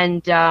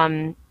 And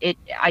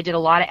I did a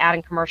lot of ad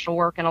and commercial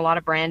work and a lot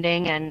of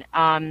branding,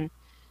 and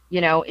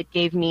it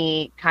gave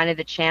me kind of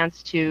the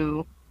chance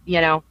to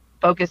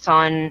focus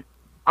on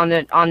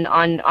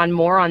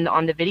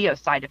the video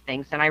side of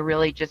things. And I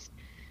really just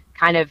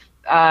kind of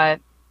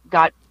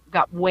got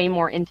way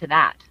more into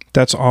that.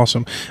 That's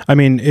awesome. I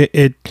mean,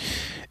 it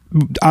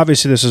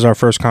obviously this is our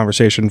first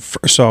conversation,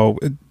 so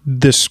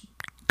this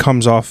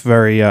comes off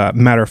very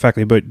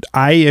matter-of-factly, but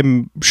I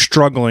am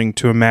struggling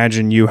to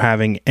imagine you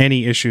having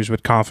any issues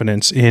with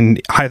confidence in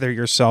either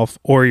yourself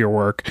or your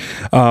work,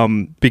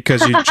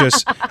 because you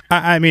just,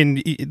 I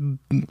mean,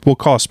 we'll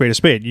call a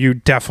spade. You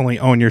definitely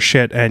own your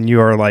shit, and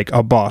you are like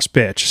a boss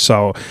bitch,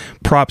 so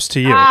props to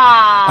you.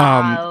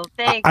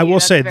 Thank I you. will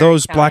That's say very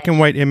those kind. black and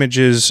white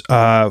images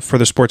for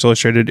the Sports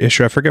Illustrated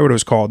issue, I forget what it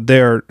was called,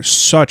 they're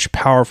such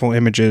powerful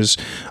images,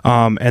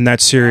 and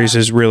that series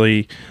is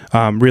really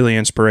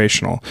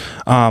inspirational.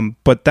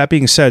 But that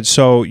being said,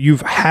 so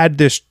you've had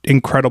this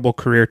incredible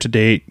career to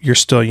date. You're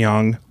still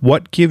young.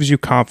 What gives you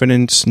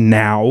confidence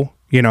now?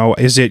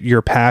 Is it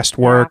your past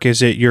work?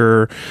 Is it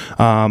your,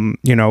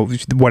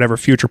 whatever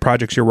future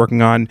projects you're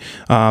working on?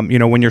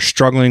 When you're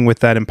struggling with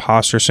that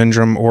imposter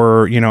syndrome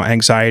or,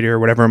 anxiety or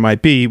whatever it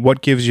might be,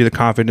 what gives you the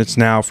confidence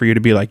now for you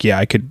to be like, yeah,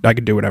 I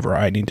could do whatever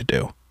I need to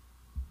do?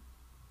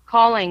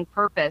 Calling,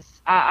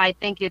 purpose. I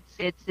think it's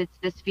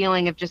this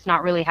feeling of just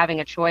not really having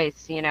a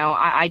choice.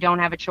 I don't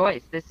have a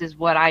choice. This is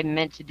what I'm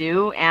meant to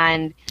do,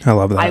 and I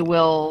love that. I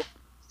will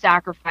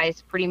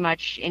sacrifice pretty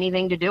much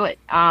anything to do it.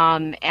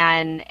 And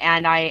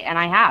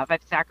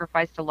I've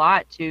sacrificed a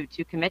lot to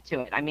commit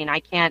to it. I mean,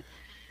 I can't,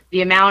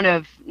 the amount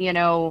of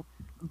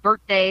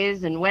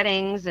birthdays and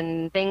weddings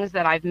and things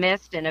that I've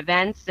missed, and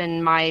events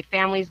in my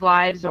family's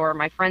lives or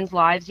my friends'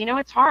 lives.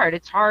 It's hard.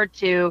 It's hard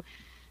to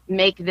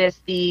make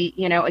this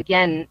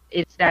again,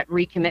 it's that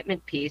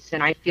recommitment piece,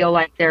 and I feel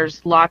like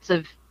there's lots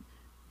of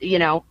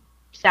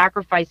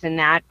sacrifice in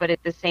that, but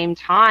at the same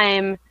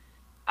time,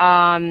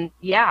 I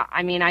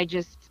mean, I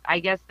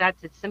guess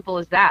that's as simple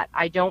as that.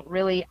 I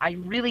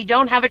really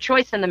don't have a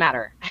choice in the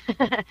matter.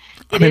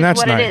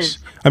 That's nice.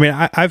 I mean,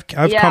 I've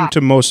come to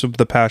most of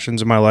the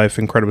passions in my life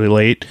incredibly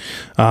late.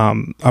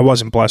 I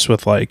wasn't blessed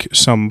with like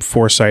some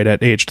foresight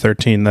at age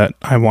 13 that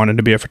I wanted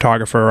to be a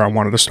photographer, or I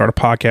wanted to start a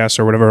podcast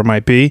or whatever it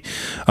might be.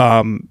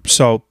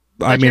 So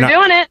I mean, you're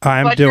doing it.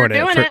 I'm doing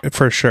it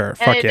for sure. And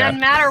Fuck it yeah. doesn't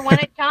matter when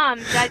it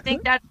comes. I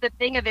think that's the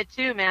thing of it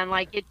too, man.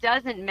 Like, it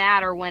doesn't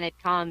matter when it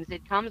comes.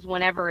 It comes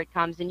whenever it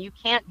comes, and you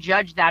can't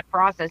judge that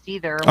process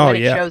either when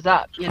it shows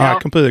up. You know, I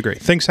completely agree.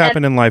 Things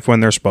happen in life when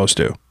they're supposed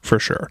to, for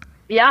sure.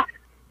 Yeah,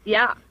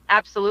 yeah,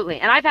 absolutely.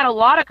 And I've had a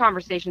lot of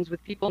conversations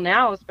with people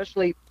now,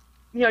 especially,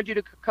 due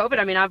to COVID.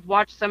 I mean, I've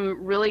watched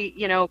some really,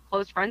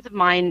 close friends of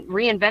mine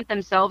reinvent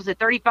themselves at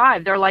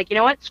 35. They're like, you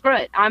know what, screw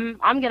it. I'm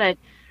gonna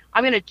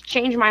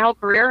change my whole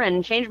career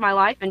and change my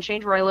life and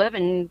change where I live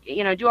and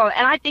do all.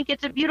 And I think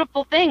it's a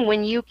beautiful thing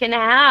when you can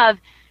have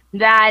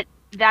that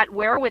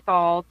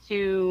wherewithal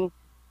to,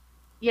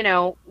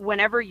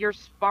 whenever you're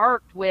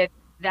sparked with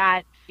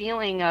that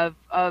feeling of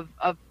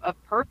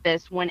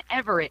purpose,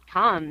 whenever it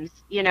comes,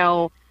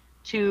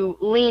 to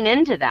lean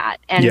into that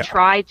and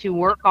try to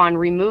work on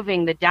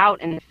removing the doubt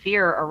and the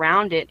fear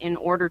around it in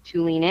order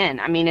to lean in.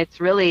 I mean, it's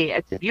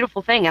a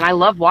beautiful thing, and I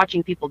love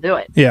watching people do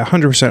it. Yeah,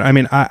 100%. I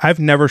mean, I've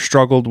never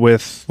struggled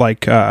with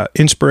like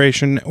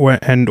inspiration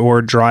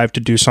or drive to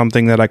do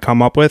something that I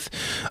come up with,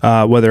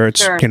 whether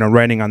it's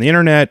writing on the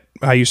internet.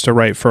 I used to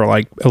write for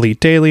like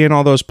Elite Daily and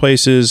all those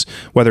places,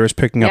 whether it's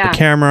picking up a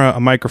camera, a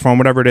microphone,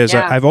 whatever it is.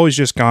 I've always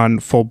just gone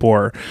full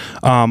bore.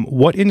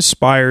 What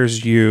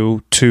inspires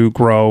you to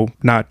grow,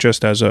 not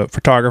just as a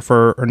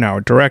photographer or now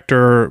a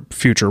director,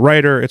 future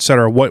writer,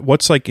 etc.?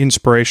 What's like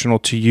inspirational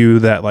to you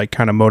that like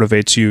kind of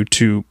motivates you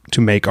to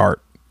make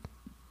art?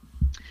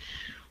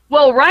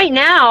 Well, right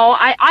now,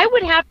 I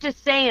would have to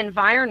say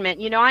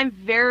environment. I'm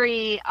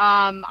very,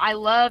 I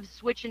love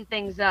switching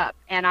things up,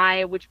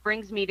 which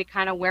brings me to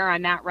kind of where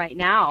I'm at right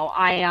now.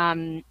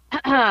 I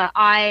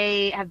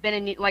have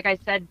been in, like I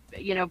said,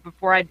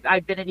 before,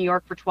 I've been in New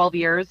York for 12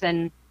 years,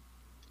 and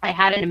I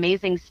had an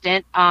amazing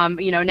stint.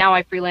 Now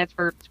I freelance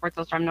for Sports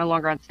Illustrated. I'm no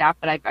longer on staff,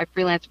 but I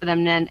freelance for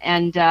them,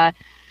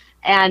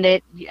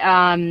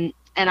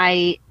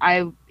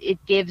 it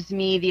gives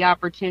me the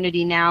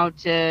opportunity now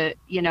to,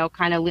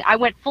 I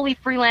went fully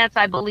freelance,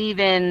 I believe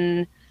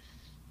in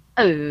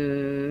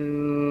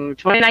end of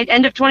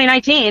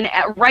 2019,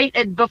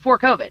 right before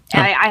COVID.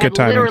 And I had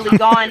literally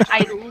gone,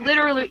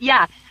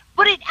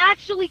 but it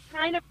actually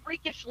kind of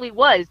freakishly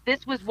was.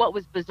 This was what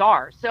was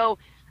bizarre. So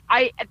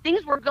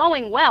things were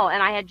going well,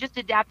 and I had just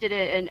adapted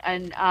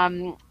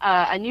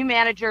a new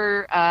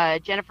manager,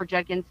 Jennifer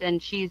Judkins,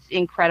 and she's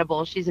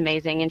incredible. She's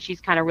amazing, and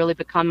she's kind of really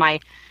become my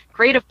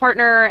creative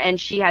partner,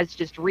 and she has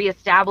just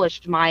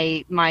reestablished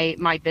my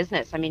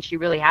business. I mean, she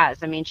really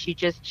has. I mean, she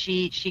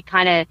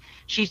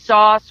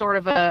saw sort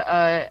of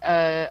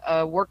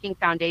a working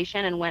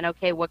foundation and went,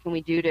 okay, what can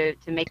we do to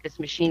make this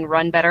machine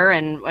run better,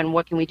 and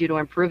what can we do to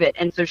improve it?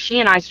 And so she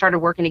and I started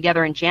working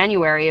together in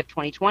January of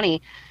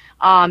 2020.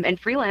 And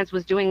freelance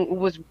was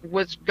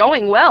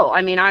going well.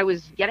 I mean, I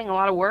was getting a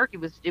lot of work. It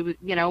was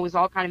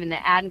all kind of in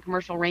the ad and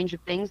commercial range of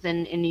things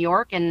in New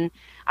York. And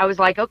I was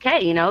like,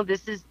 okay,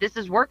 this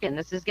is working.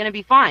 This is going to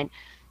be fine.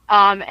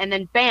 And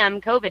then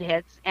bam, COVID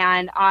hits.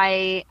 And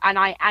I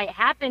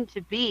happened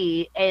to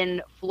be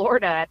in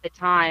Florida at the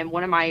time.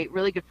 One of my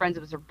really good friends, it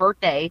was her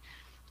birthday.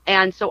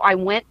 And so I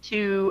went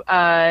to,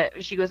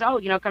 she goes, oh,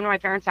 come to my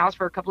parents' house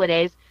for a couple of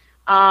days.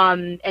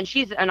 And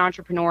she's an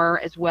entrepreneur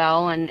as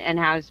well, and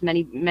has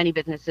many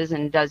businesses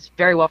and does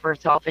very well for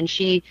herself. And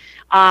she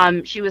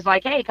was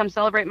like, hey, come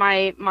celebrate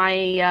my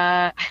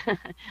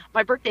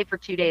my birthday for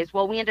 2 days.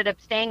 Well, we ended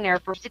up staying there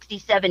for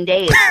 67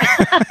 days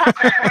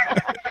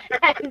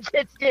and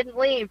just didn't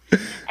leave.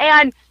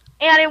 And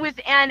it was,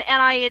 and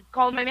I had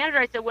called my manager.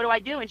 I said, what do I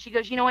do? And she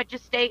goes, you know what,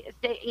 just stay,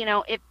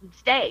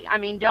 stay. I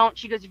mean, don't,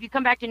 she goes, if you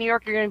come back to New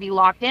York, you're going to be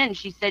locked in.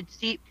 She said,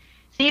 see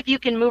if you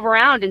can move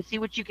around and see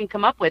what you can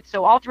come up with.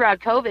 So all throughout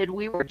COVID,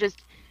 we were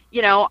just,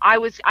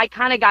 I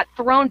kind of got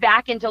thrown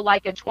back into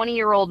like a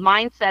 20-year-old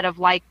mindset of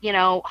like,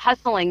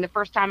 hustling the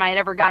first time I had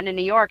ever gotten to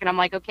New York. And I'm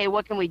like, okay,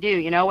 what can we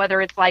do?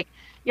 Whether it's like,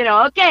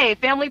 okay,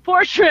 family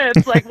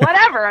portraits, like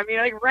whatever. I mean,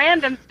 like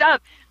random stuff.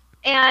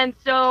 And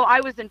so I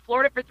was in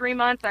Florida for 3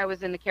 months. I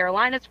was in the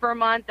Carolinas for a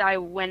month. I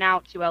went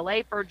out to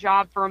LA for a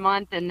job for a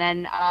month. And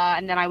then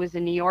I was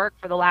in New York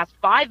for the last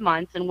 5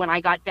 months. And when I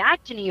got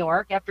back to New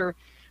York after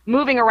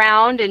moving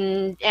around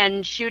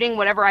and shooting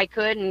whatever I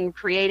could and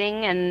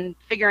creating and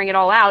figuring it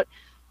all out,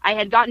 I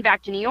had gotten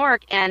back to New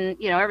York,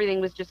 and everything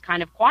was just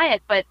kind of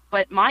quiet, but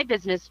my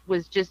business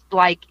was just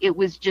like, it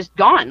was just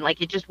gone.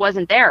 Like it just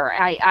wasn't there.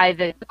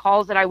 The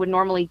calls that I would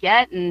normally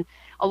get, and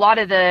a lot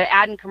of the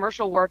ad and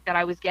commercial work that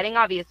I was getting,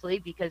 obviously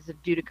because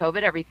of due to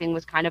COVID, everything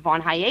was kind of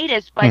on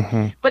hiatus,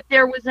 but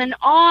there was an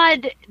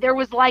odd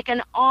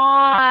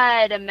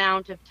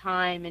amount of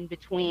time in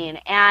between.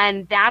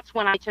 And that's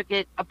when I took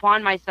it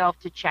upon myself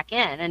to check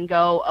in and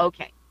go,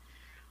 okay,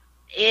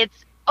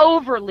 it's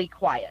overly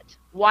quiet.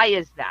 Why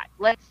is that?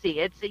 Let's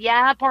see. It's,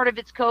 part of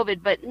it's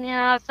COVID, but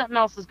something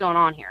else is going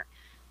on here.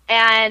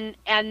 And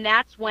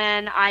that's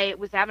when I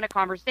was having a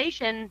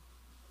conversation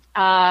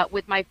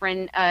with my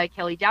friend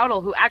Kelly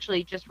Dowdle, who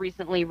actually just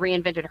recently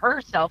reinvented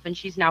herself, and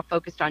she's now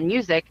focused on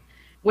music.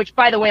 which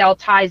by the way, all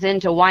ties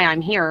into why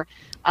I'm here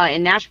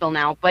in Nashville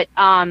now. But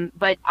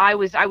I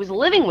was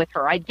living with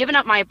her. I'd given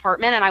up my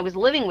apartment and I was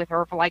living with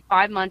her for like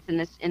 5 months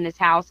in this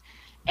house.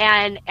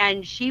 And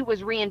she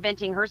was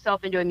reinventing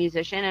herself into a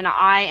musician,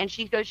 and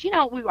she goes,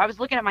 I was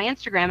looking at my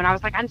Instagram and I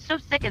was like, I'm so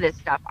sick of this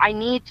stuff. I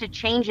need to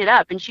change it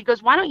up. And she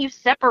goes, why don't you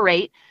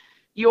separate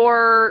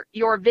your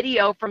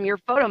video from your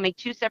photo, make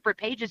 2 separate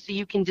pages so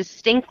you can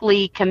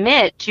distinctly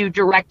commit to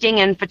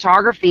directing and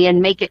photography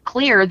and make it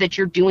clear that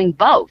you're doing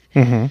both.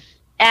 Mm-hmm.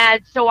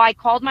 And so I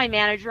called my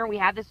manager and we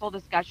had this whole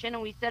discussion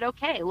and we said,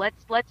 okay,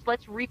 let's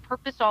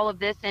repurpose all of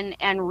this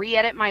and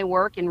re-edit my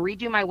work and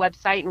redo my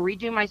website and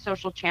redo my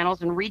social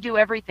channels and redo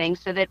everything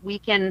so that we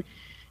can,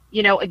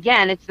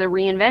 again, it's the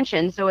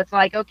reinvention. So it's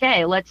like,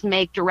 okay, let's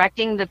make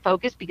directing the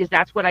focus because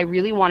that's what I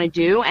really want to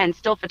do. And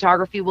still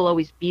photography will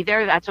always be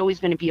there. That's always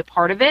going to be a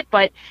part of it.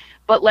 But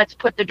let's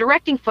put the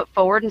directing foot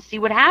forward and see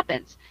what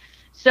happens.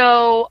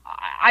 So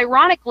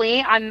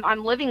ironically,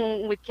 I'm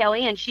living with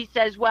Kelly and she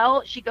says,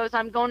 she goes,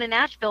 I'm going to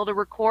Nashville to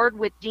record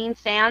with Dean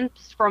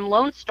Sands from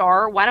Lone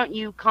Star. Why don't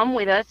you come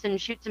with us and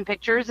shoot some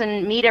pictures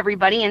and meet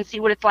everybody and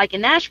see what it's like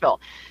in Nashville?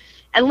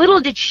 And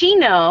little did she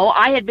know,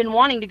 I had been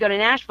wanting to go to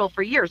Nashville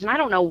for years, and I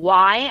don't know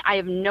why. I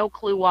have no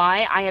clue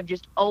why. I have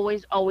just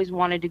always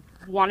wanted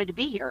to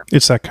be here.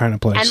 It's that kind of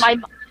place.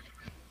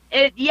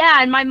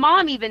 And my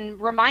mom even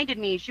reminded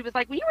me. She was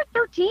like, when you were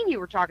 13, you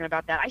were talking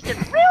about that. I said,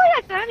 really?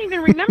 I said, I don't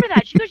even remember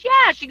that. She goes,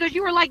 yeah. She goes,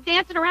 you were like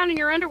dancing around in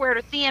your underwear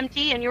to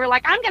CMT, and you were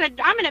like, I'm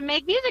gonna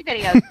make music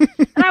videos.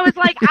 And I was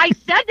like, I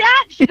said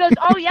that? She goes,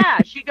 oh yeah.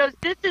 She goes,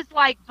 this is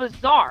like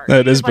bizarre.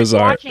 That is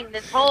bizarre. Watching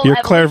this whole You're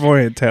evolution.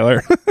 clairvoyant,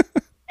 Taylor.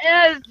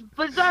 It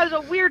was bizarre. It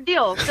was a weird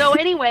deal. So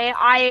anyway,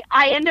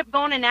 I end up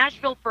going to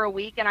Nashville for a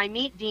week, and I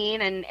meet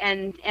Dean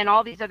and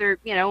all these other,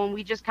 and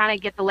we just kind of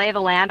get the lay of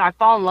the land. I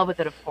fall in love with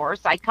it, of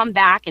course. I come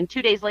back, and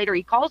 2 days later,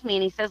 he calls me,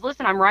 and he says,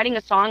 listen, I'm writing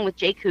a song with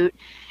Jake Hoot.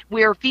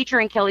 We're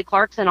featuring Kelly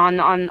Clarkson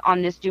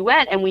on this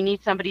duet, and we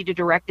need somebody to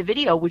direct the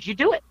video. Would you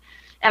do it?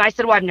 And I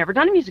said, well, I've never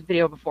done a music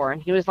video before.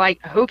 And he was like,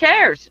 who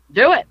cares?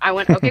 Do it. I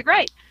went, okay,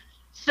 great.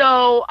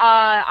 So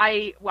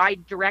I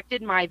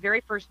directed my very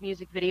first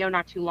music video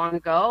not too long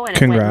ago,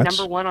 and it went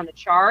 #1 on the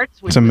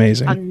charts. It's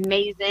amazing.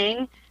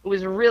 Amazing. It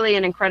was really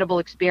an incredible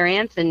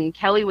experience, and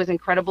Kelly was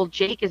incredible.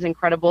 Jake is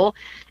incredible,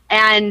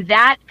 and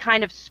that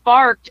kind of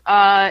sparked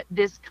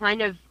this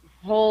kind of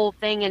whole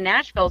thing in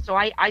Nashville. So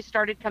I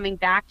started coming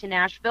back to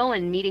Nashville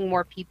and meeting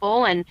more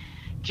people, and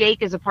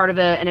Jake is a part of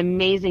an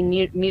amazing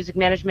music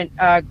management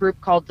group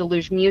called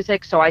Deluge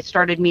Music, so I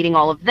started meeting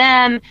all of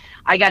them.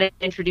 I got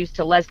introduced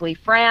to Leslie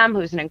Fram,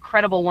 who's an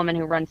incredible woman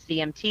who runs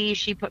CMT.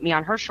 She put me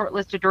on her short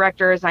list of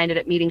directors. I ended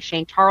up meeting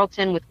Shane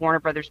Tarleton with Warner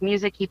Brothers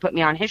Music. He put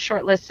me on his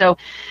short list. So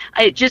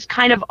it just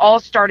kind of all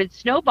started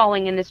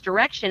snowballing in this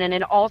direction, and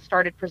it all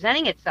started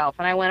presenting itself.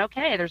 And I went,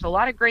 okay, there's a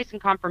lot of grace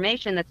and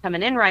confirmation that's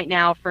coming in right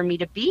now for me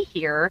to be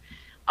here.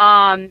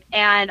 And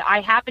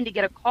I happened to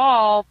get a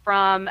call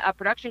from a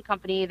production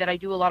company that I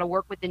do a lot of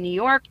work with in New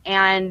York,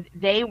 and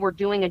they were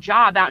doing a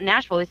job out in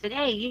Nashville. They said,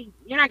 hey,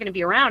 you're not going to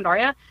be around, are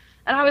you?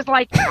 And I was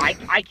like,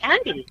 I can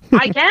be.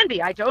 I can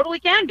be. I totally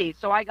can be.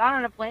 So I got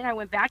on a plane. I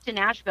went back to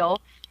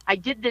Nashville. I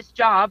did this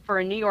job for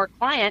a New York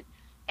client,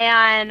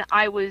 and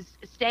I was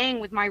staying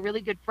with my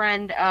really good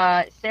friend,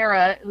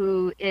 Sarah,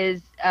 who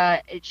is,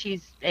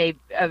 she's a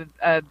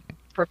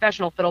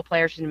professional fiddle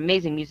player. She's an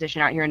amazing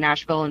musician out here in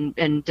Nashville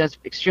and does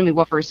extremely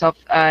well for herself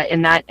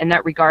in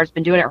that regard. Has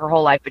been doing it her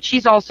whole life, but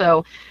she's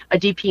also a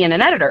DP and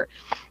an editor,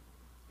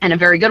 and a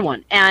very good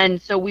one.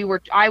 And so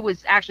I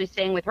was actually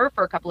staying with her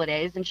for a couple of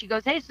days, and she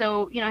goes, hey,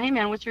 so, hey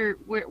man,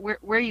 where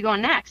are you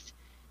going next?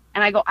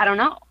 And I go, I don't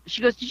know.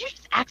 She goes, did you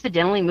just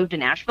accidentally move to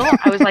Nashville?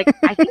 I was like,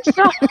 I think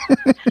so.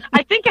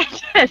 I think I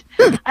did.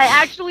 I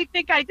actually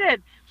think I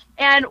did.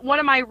 And one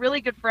of my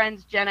really good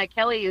friends, Jenna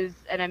Kelly, is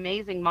an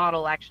amazing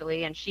model,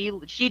 actually, and she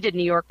did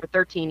New York for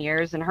 13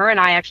 years, and her and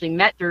I actually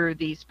met through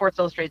the Sports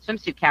Illustrated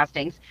swimsuit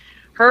castings.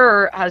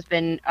 Her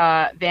husband,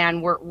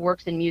 Van,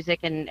 works in music,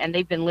 and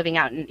they've been living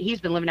out, and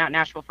he's been living out in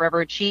Nashville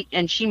forever.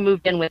 And she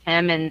moved in with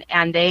him,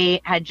 and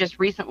they had just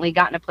recently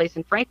gotten a place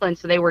in Franklin,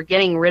 so they were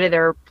getting rid of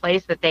their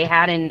place that they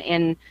had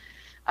in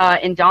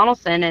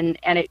Donaldson,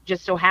 and it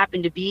just so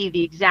happened to be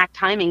the exact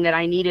timing that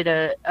I needed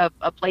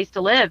a place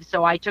to live.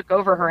 So I took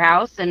over her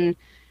house, and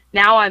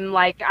now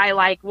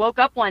I woke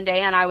up one day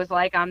and I was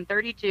like, I'm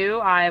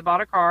 32, I bought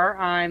a car,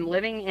 I'm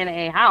living in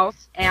a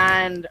house,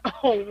 and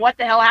what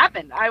the hell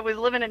happened? I was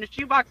living in a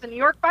shoebox in New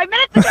York 5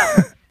 minutes ago.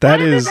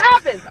 That is,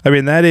 I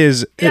mean, that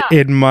is, yeah,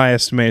 in my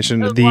estimation,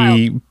 the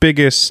wild,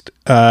 biggest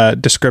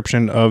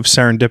description of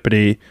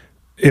serendipity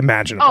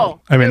imaginable.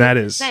 Oh, I mean, that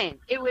is insane.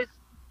 It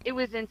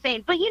was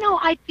insane. But,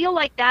 I feel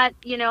like that,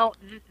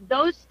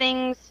 those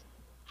things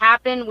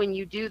happen when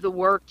you do the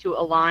work to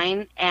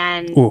align,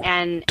 and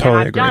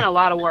I've done a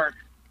lot of work,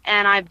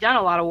 and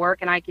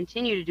I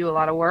continue to do a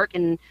lot of work,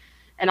 and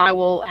I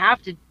will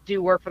have to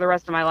do work for the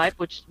rest of my life,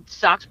 which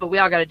sucks, but we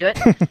all got to do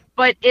it.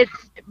 but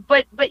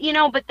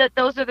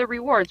those are the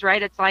rewards,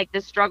 right? It's like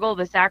the struggle,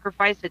 the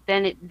sacrifice, that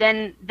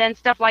then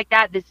stuff like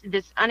that,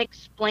 this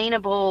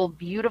unexplainable,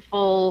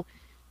 beautiful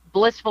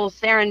blissful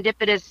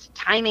serendipitous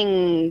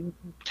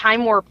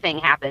time warp thing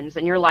happens,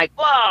 and you're like,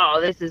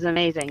 whoa, this is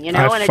amazing, you know.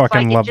 I And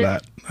fucking love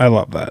that. I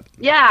love that.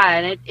 Yeah,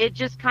 and it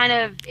just kind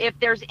of, if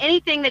there's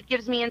anything that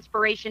gives me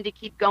inspiration to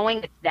keep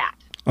going, it's that.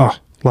 Oh,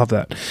 love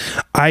that.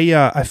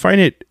 I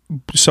find it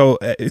so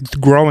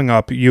growing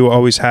up, you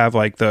always have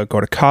like the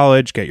go to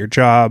college, get your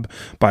job,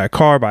 buy a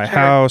car, buy a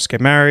house, get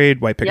married,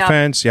 white picket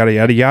fence, yada,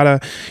 yada, yada.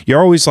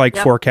 You're always like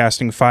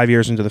forecasting 5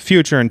 years into the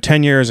future and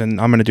 10 years,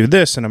 and I'm going to do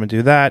this and I'm going to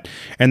do that.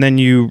 And then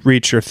you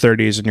reach your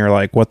 30s and you're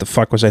like, what the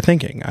fuck was I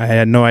thinking? I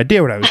had no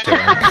idea what I was doing.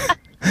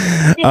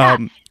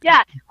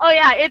 Yeah. Oh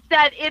yeah. It's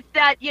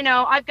that, you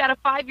know, I've got a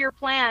 5-year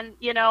plan,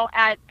 you know,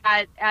 at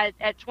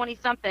 20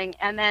 something.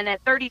 And then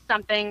at 30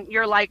 something,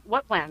 you're like,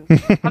 what plan?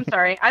 I'm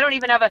sorry. I don't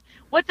even have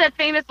what's that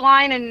famous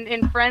line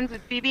in Friends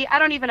with Phoebe? I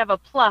don't even have a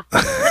plus.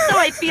 That's how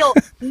I feel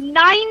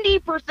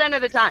 90%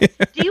 of the time.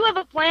 Do you have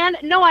a plan?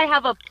 No, I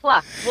have a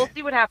plus. We'll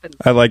see what happens.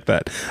 I like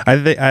that.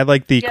 I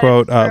like the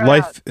quote,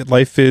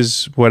 life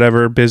is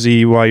whatever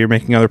busy while you're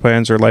making other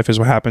plans, or life is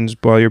what happens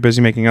while you're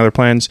busy making other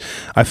plans.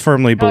 I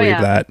firmly believe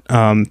that.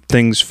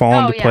 Things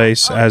fall into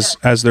place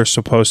as they're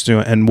supposed to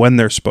and when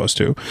they're supposed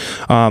to.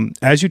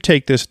 As you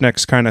take this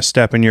next kind of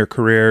step in your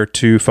career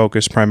to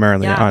focus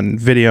primarily on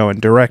video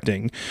and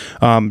directing,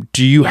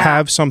 do you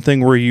have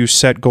something where you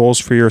set goals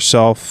for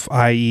yourself,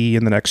 i.e.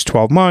 in the next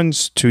 12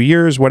 months, 2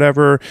 years,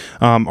 whatever?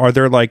 Are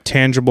there like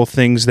tangible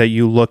things that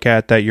you look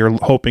at that you're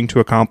hoping to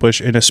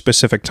accomplish in a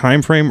specific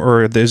time frame,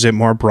 or is it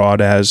more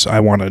broad as I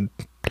want to,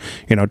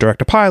 you know,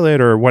 direct a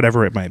pilot or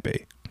whatever it might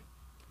be?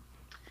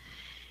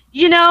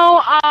 You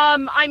know,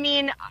 I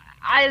mean,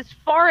 as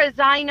far as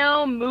I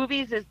know,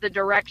 movies is the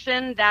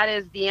direction. That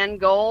is the end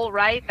goal,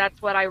 right?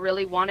 That's what I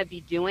really want to be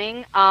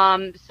doing.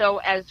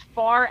 So as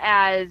far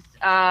as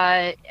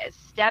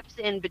steps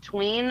in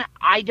between,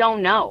 I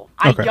don't know.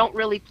 Okay. I don't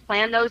really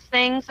plan those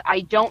things.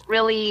 I don't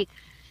really,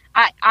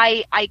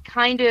 I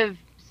kind of,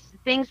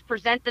 things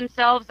present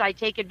themselves. I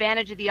take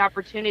advantage of the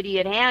opportunity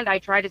at hand. I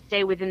try to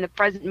stay within the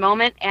present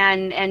moment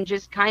and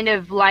just kind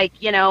of like,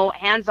 you know,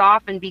 hands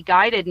off and be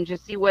guided and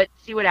just see what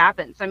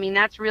happens. I mean,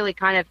 that's really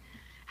kind of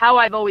how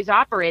I've always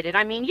operated.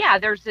 I mean, yeah,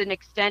 there's an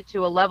extent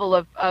to a level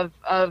of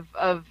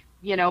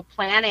you know,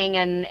 planning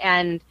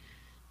and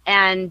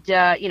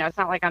you know, it's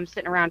not like I'm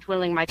sitting around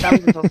twiddling my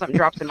thumbs until something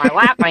drops in my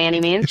lap by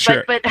any means.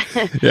 Sure. But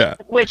yeah,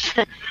 which,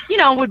 you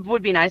know,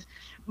 would be nice.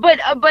 But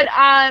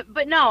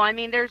no, I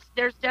mean,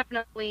 there's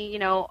definitely, you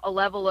know, a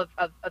level of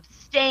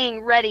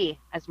staying ready,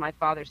 as my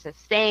father says,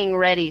 staying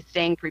ready,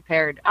 staying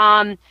prepared.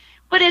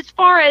 But as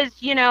far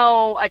as, you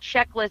know, a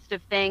checklist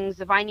of things,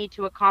 if I need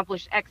to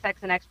accomplish X, X,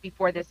 and X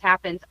before this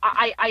happens,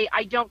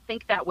 I don't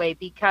think that way,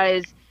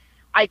 because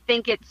I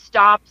think it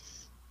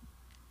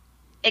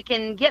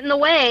can get in the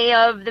way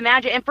of the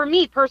magic. And for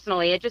me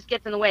personally, it just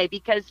gets in the way,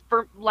 because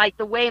for like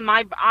the way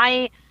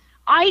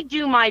I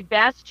do my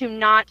best to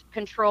not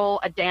control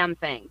a damn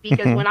thing,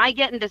 because when I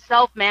get into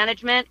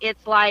self-management,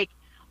 it's like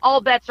all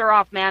bets are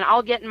off, man.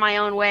 I'll get in my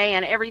own way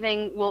and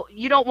everything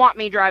you don't want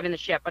me driving the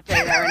ship. I'll tell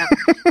you that right now.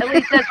 At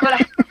least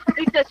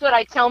that's what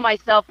I tell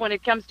myself when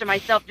it comes to my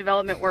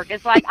self-development work.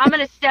 It's like, I'm going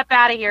to step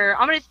out of here.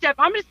 I'm going to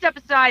step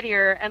aside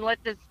here and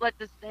let this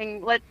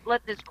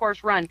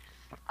course run.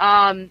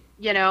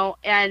 You know,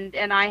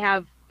 and I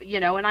have, you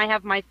know, and I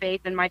have my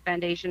faith and my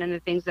foundation and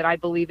the things that I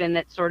believe in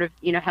that sort of,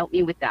 you know, help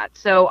me with that.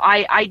 So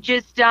I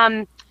just,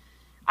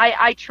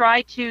 I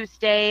try to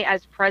stay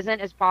as present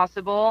as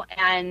possible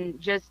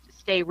and just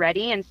stay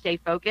ready and stay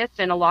focused.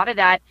 And a lot of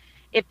that,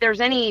 if there's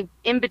any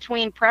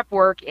in-between prep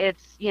work,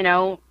 it's, you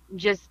know,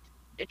 just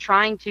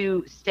trying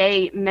to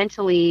stay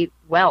mentally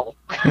well.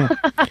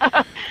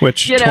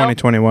 Which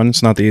 2021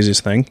 is not the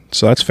easiest thing.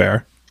 So that's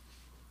fair.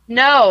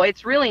 No,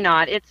 it's really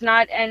not. It's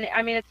not, and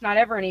I mean, it's not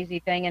ever an easy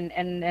thing,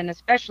 and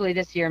especially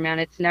this year, man,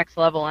 it's next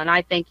level. And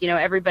I think, you know,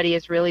 everybody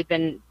has really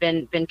been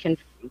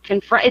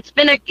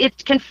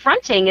it's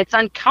confronting, it's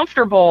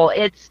uncomfortable,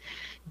 it's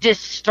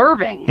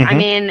disturbing. I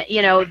mean,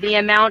 you know, the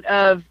amount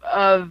of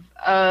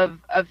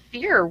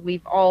fear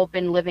we've all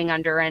been living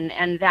under,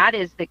 and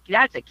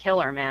that's a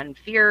killer, man.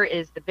 Fear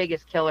is the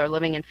biggest killer.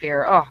 Living in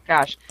fear. Oh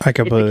gosh, I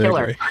completely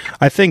agree.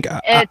 I think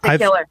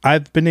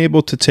I've been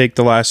able to take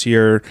the last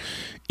year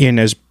in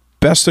as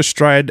best a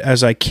stride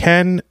as I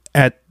can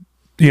at,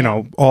 you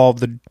know, all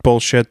the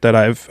bullshit that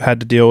I've had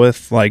to deal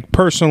with, like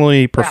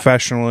personally,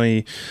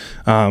 professionally.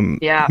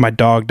 My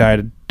dog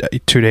died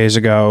 2 days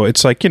ago.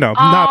 It's like, you know,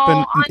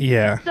 I'm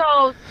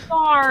so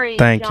sorry.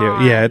 Thank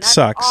John. you. Yeah, it That's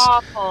sucks.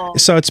 Awful.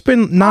 So it's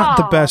been not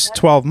the best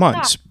 12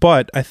 months,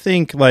 but I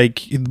think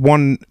like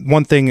one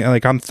thing,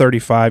 like I'm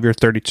 35, you're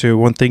 32.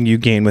 One thing you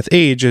gain with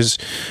age is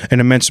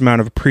an immense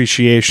amount of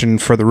appreciation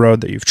for the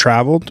road that you've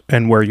traveled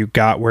and where you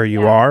got where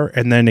you are.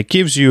 And then it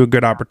gives you a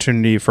good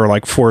opportunity for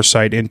like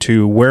foresight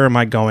into where am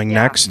I going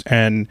next.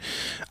 And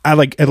I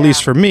like, at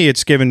least for me,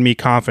 it's given me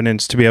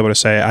confidence to be able to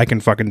say I can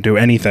fucking do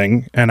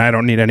anything and I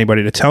don't need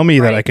anybody to tell me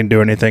that I can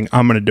do anything.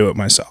 I'm going to do it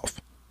myself.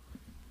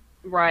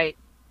 Right.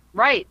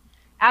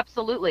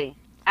 Absolutely.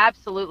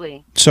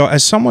 So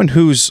as someone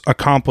who's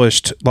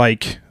accomplished,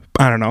 like,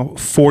 I don't know,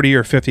 40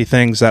 or 50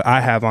 things that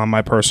I have on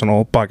my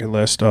personal bucket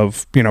list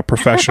of,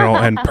 professional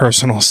and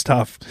personal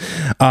stuff.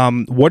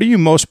 What are you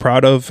most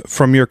proud of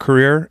from your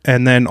career?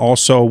 And then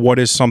also, what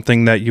is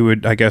something that you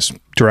would, I guess,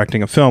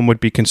 directing a film would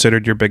be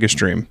considered your biggest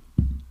dream?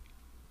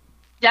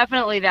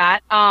 Definitely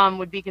that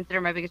would be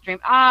considered my biggest dream.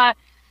 What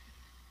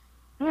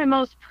am I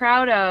most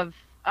proud of?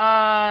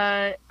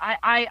 I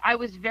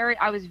was very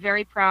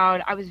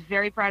proud. I was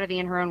very proud of the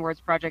In Her Own Words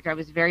project. I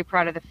was very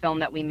proud of the film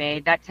that we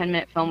made. That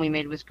 10-minute film we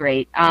made was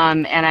great.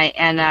 And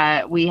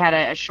we had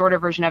a shorter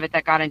version of it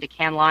that got into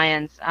Cannes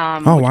Lions,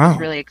 which was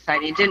really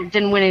exciting. It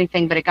didn't win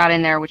anything, but it got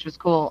in there, which was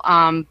cool.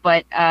 So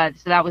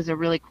that was a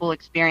really cool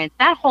experience.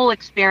 That whole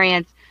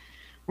experience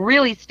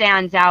really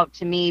stands out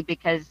to me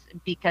because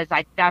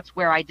that's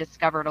where I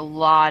discovered a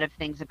lot of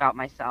things about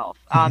myself.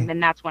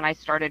 And that's when I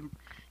started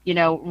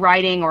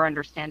writing or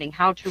understanding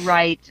how to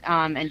write,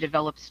 and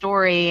develop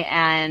story,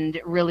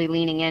 and really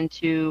leaning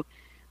into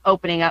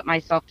opening up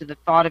myself to the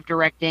thought of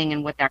directing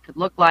and what that could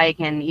look like.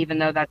 And even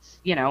though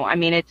that's,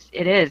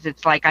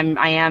 it's like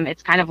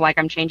it's kind of like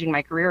I'm changing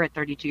my career at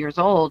 32 years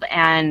old,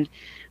 and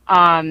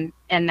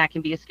that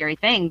can be a scary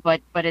thing,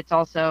 but it's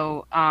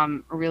also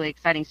really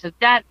exciting. So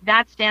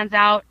that stands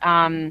out.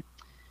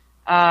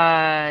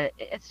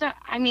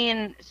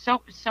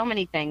 So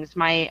many things.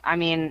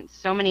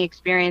 So many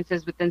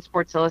experiences within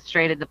Sports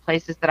Illustrated, the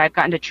places that I've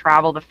gotten to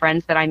travel, the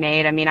friends that I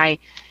made. I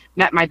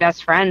met my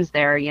best friends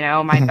there,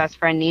 my best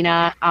friend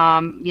Nina,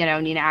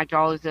 Nina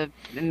Agdal is an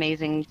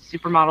amazing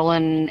supermodel,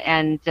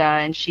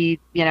 and she,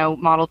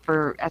 modeled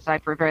for SI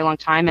for a very long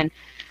time. And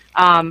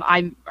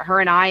her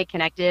and I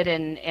connected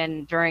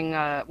and during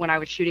when I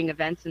was shooting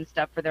events and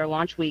stuff for their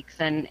launch weeks,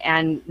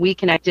 and we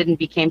connected and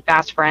became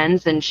fast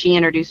friends, and she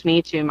introduced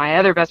me to my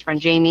other best friend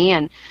Jamie,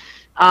 and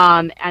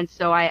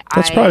so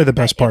that's probably the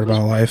best part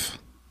about life.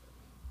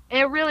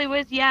 It really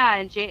was, yeah.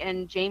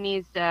 And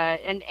Jamie's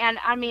and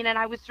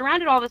I was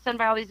surrounded all of a sudden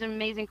by all these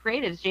amazing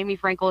creatives. Jamie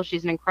Frankel,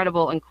 she's an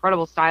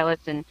incredible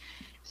stylist and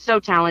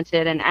so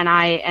talented,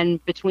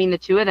 and between the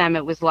two of them,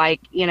 it was like,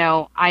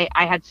 I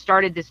had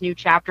started this new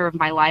chapter of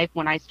my life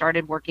when I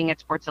started working at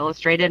Sports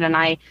Illustrated, and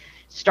I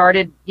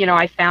started,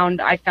 I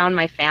found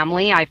my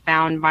family, I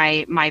found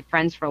my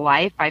friends for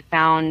life, I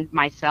found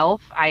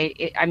myself.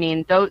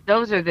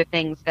 Those are the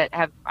things that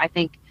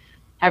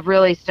have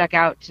really stuck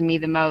out to me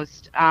the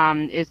most,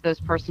 is those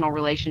personal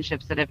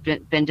relationships that have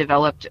been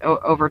developed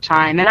over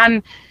time.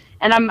 And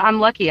I'm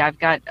lucky. I've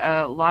got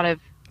a lot of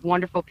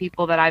wonderful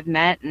people that I've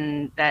met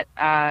and that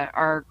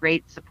are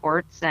great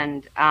supports,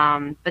 and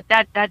but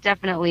that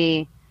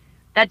definitely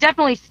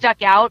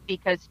stuck out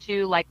because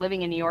too, like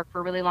living in New York for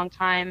a really long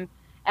time,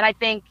 and I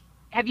think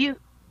I've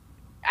been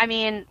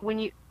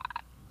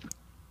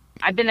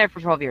there for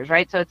 12 years,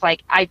 right? So it's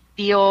like I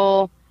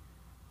feel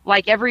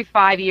like every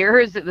 5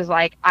 years it was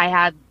like I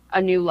had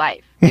a new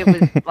life. It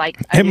was like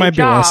a new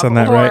job,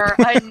 that, or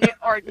right?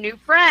 or new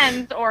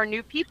friends or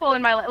new people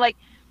in my life, like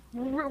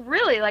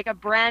really like a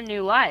brand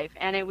new life.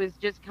 And it was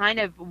just kind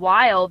of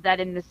wild that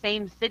in the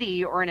same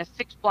city or in a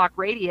 6-block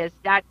radius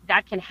that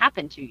can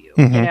happen to you,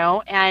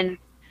 and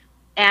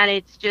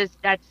it's just,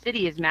 that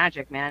city is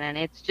magic, man, and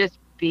it's just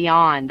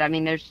beyond.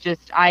 There's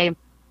just I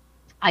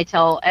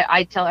tell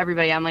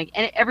everybody, I'm like,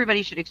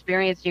 everybody should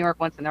experience New York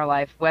once in their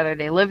life, whether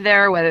they live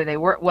there, whether they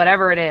work,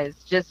 whatever it is,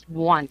 just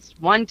one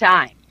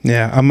time.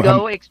 Yeah,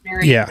 go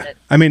experience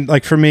it.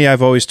 Like for me,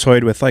 I've always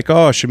toyed with like,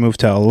 I should move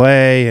to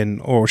LA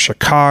or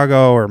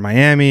Chicago or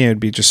Miami. It'd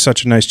be just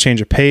such a nice change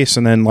of pace.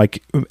 And then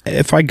like,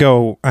 if I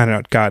go, I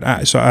don't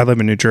know, so I live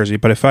in New Jersey,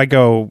 but if I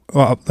go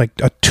like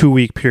a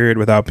 2-week period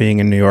without being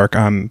in New York,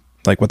 I'm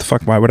like, what the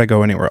fuck? Why would I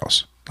go anywhere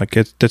else? Like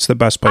it's the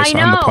best place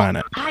on the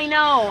planet. I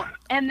know.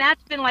 And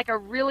that's been like a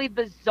really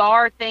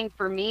bizarre thing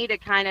for me to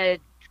kind of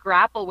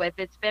grapple with.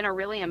 It's been a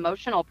really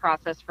emotional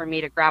process for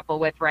me to grapple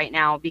with right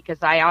now, because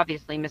I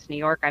obviously miss New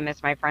York. I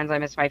miss my friends. I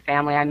miss my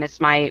family. I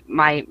miss my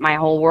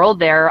whole world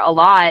there a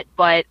lot.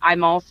 But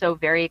I'm also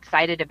very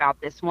excited about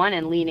this one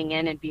and leaning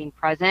in and being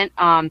present.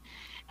 And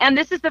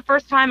this is the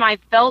first time I've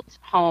felt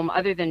home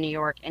other than New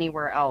York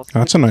anywhere else.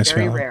 That's a nice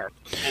very feeling. Rare.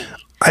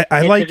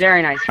 I like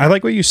very nice. I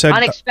like what you said.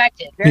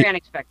 Unexpected, very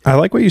unexpected. I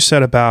like what you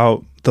said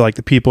about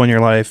the people in your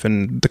life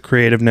and the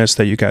creativeness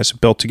that you guys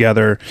have built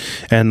together,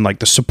 and like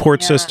the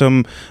support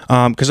system.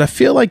 Because I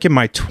feel like in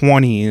my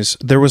 20s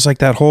there was like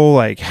that whole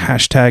like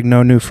hashtag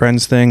no new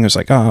friends thing. It was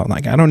like,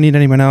 I don't need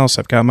anyone else.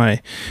 I've got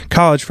my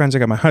college friends. I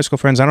got my high school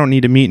friends. I don't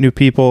need to meet new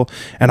people.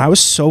 And I was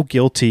so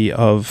guilty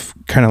of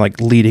kind of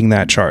like leading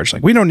that charge.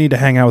 Like, we don't need to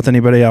hang out with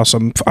anybody else.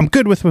 I'm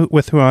good with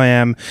who I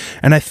am.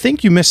 And I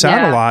think you miss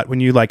out a lot when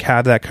you like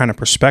have that kind of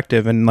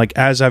perspective. And like,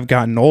 as I've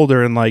gotten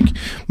older and like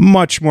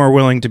much more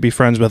willing to be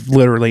friends with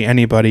literally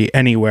anybody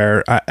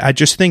anywhere, I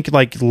just think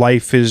like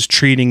life is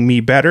treating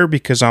me better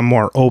because I'm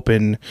more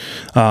open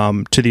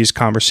to these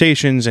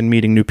conversations and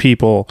meeting new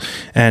people.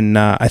 And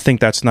I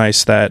think that's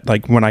nice that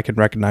like when I can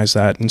recognize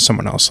that in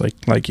someone else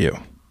like you.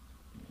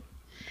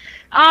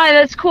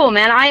 That's cool,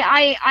 man.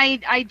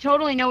 I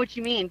totally know what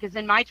you mean, because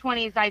in my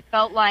 20s I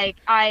felt like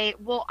I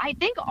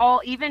think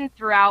even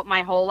throughout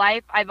my whole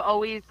life I've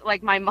always,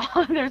 like, my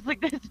mom, there's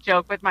like this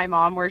joke with my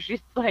mom where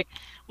she's like,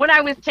 when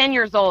I was 10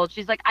 years old,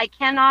 she's like, I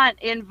can't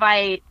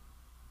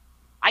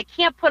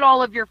put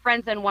all of your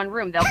friends in one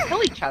room. They'll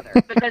kill each other,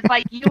 because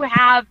like you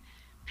have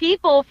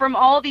people from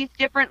all these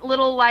different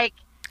little, like,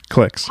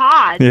 Clicks.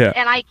 pods, Yeah.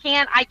 and I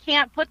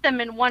can't put them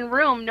in one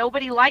room.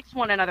 Nobody likes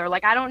one another.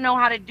 Like, I don't know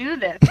how to do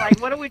this. Like,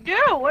 what do we do?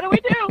 What do we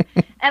do?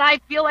 And I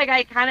feel like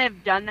I kind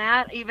of done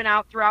that even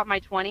out throughout my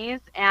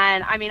 20s.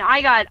 And I mean,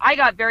 I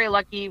got very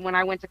lucky when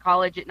I went to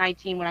college at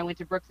 19. When I went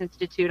to Brooks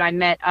Institute, I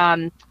met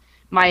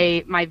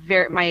my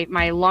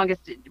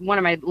longest one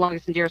of my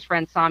longest and dearest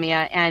friends,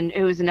 Samia, and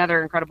who's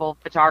another incredible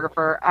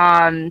photographer.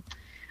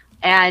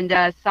 And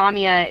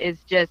Samia is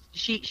just,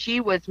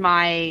 she was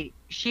my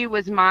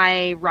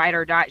ride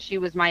or die. She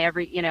was my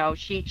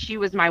she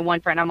was my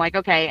one friend. I'm like,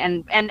 okay.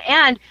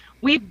 And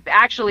we've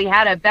actually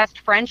had a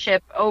best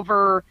friendship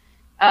over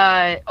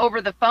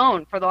the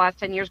phone for the last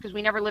 10 years, because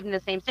we never lived in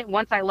the same state.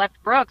 Once I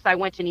left Brooks, I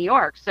went to New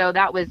York. So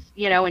that was,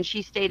 and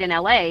she stayed in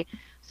LA.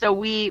 So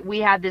we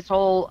had this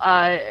whole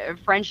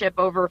friendship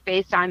over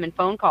FaceTime and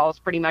phone calls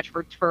pretty much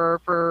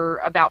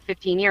for about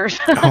 15 years.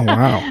 Oh,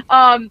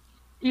 wow.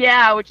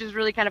 Yeah, which is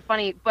really kind of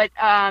funny. But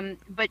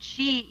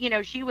she,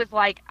 she was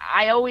like,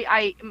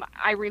 I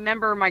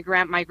remember my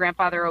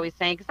grandfather always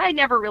saying, because I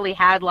never really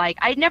had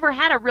I'd never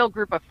had a real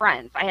group of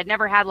friends. I had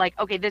never had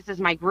okay, this is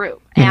my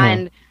group. Mm-hmm.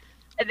 And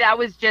that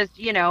was just,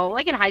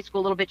 like in high school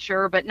a little bit,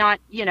 sure, but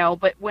not,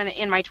 but when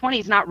in my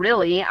 20s, not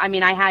really. I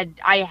mean,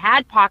 I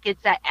had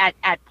pockets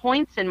at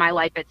points in my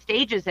life, at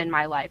stages in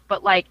my life,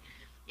 but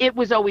it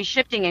was always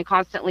shifting and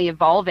constantly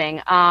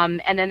evolving.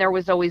 And then there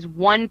was always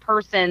one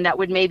person that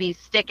would maybe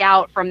stick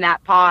out from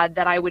that pod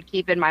that I would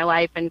keep in my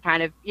life and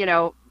kind of,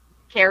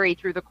 carry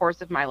through the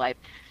course of my life.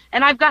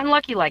 And I've gotten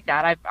lucky like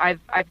that.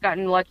 I've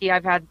gotten lucky.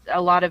 I've had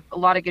a lot of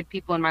good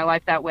people in my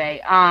life that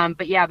way.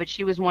 But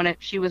she was one of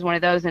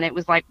those. And it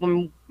was like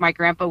when my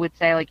grandpa would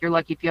say, like, you're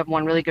lucky if you have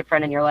one really good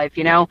friend in your life,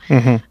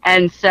 Mm-hmm.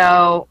 And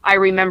so I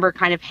remember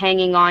kind of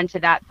hanging on to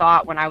that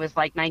thought when I was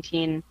like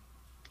 19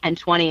 and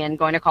 20 and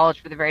going to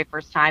college for the very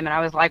first time. And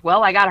I was like,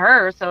 well, I got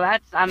her, so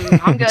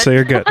I'm good. So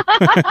you're good.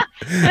 I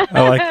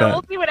like that.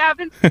 We'll see what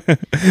happens. But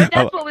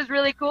that's what was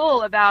really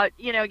cool about,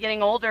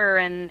 getting older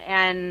and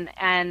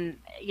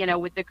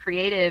with the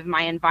creative,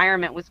 my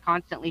environment was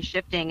constantly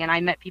shifting, and I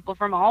met people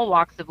from all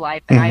walks of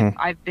life, and Mm-hmm.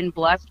 I've been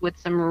blessed with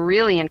some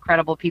really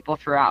incredible people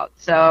throughout.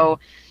 So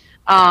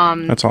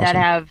that's awesome. That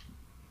have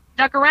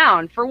stuck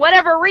around for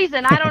whatever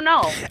reason. I don't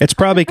know. It's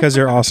probably because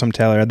you're awesome,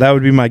 Taylor. That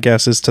would be my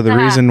guess as to the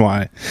reason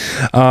why.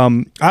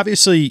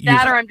 Obviously,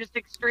 that or I'm just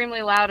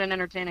extremely loud and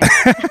entertaining.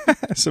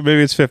 So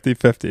maybe it's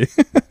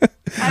 50-50.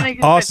 I think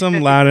it's awesome,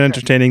 50-50. loud, and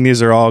entertaining.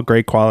 These are all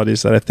great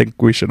qualities that I think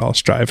we should all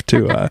strive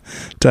to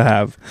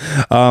have.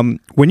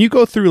 When you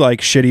go through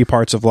shitty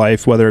parts of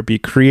life, whether it be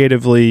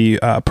creatively,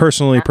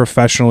 personally,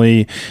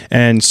 professionally,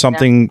 and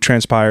something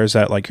transpires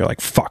that you're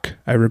like, fuck,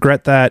 I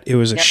regret that. It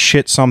was a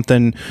shit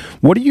something.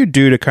 What do you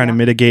do to kind of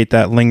mitigate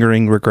that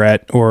lingering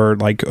regret, or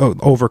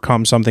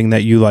overcome something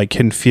that you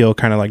can feel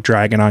kind of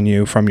dragging on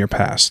you from your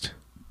past?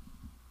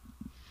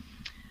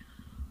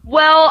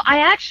 Well, I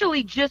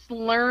actually just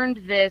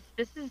learned this.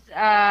 This is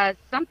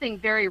something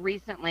very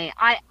recently.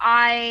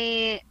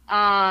 So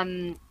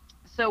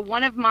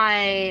one of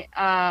my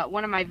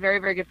very,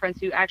 very good friends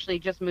who actually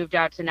just moved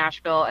out to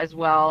Nashville as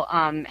well,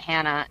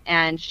 Hannah,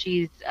 and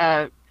she's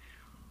a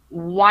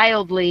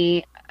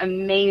wildly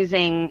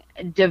amazing,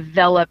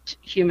 developed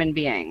human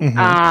being.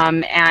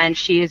 Mm-hmm. And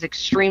she is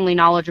extremely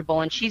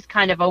knowledgeable, and she's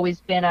kind of always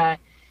been a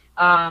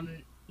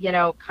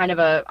kind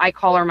of I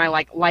call her my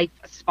life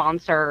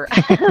sponsor.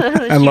 She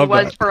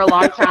was that. For a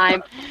long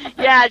time.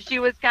 Yeah, she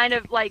was kind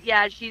of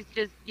she's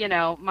just,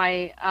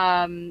 my,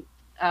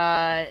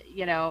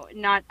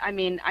 not, I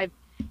mean, I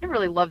don't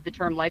really love the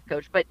term life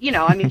coach, but,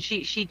 I mean,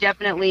 she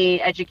definitely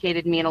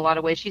educated me in a lot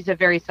of ways. She's a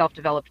very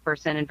self-developed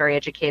person and very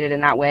educated in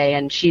that way.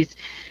 And she's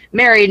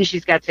married and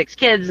she's got 6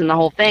 kids and the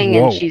whole thing.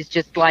 Whoa. And she's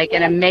just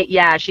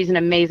she's an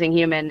amazing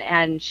human,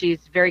 and she's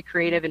very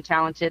creative and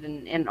talented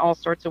in all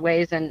sorts of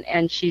ways.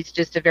 And she's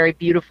just a very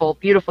beautiful,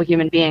 beautiful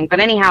human being. But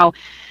anyhow,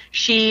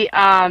 she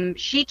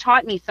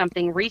taught me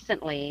something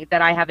recently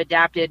that I have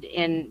adapted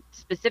in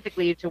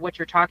specifically to what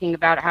you're talking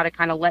about, how to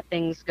kind of let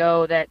things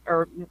go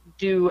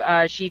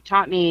she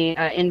taught me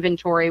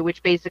inventory,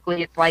 which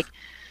basically it's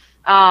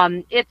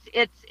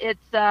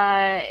it's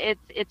a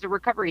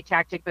recovery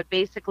tactic, but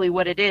basically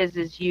what it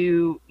is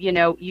you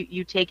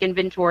take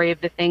inventory of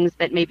the things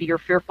that maybe you're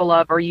fearful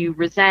of or you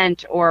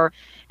resent,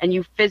 and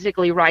you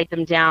physically write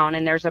them down,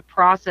 and there's a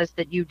process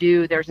that you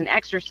do, there's an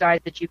exercise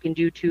that you can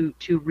do to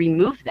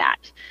remove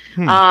that.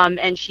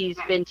 And she's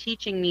been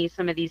teaching me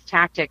some of these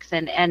tactics,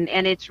 and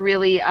it's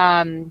really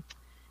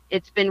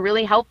it's been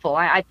really helpful.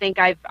 I think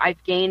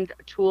I've gained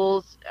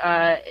tools,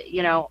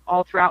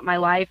 all throughout my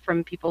life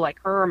from people like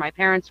her or my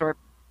parents or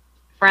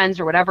friends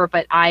or whatever.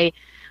 But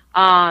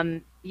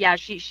yeah,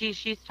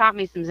 she's taught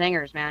me some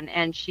zingers, man,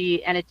 and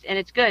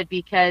it's good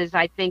because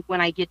I think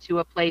when I get to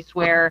a place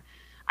where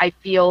I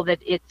feel that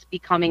it's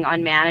becoming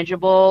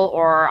unmanageable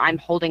or I'm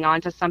holding on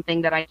to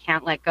something that I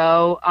can't let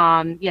go,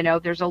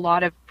 there's a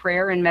lot of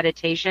prayer and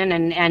meditation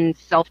and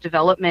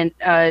self-development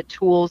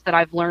tools that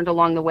I've learned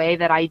along the way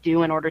that I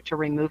do in order to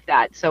remove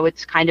that. So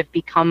it's kind of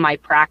become my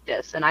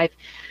practice, and I've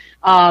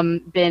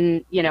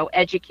been,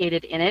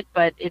 educated in it,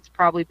 but it's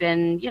probably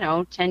been,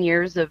 10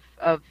 years of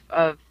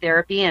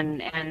therapy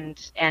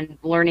and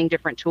learning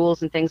different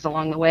tools and things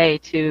along the way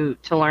to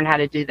learn how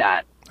to do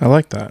that. I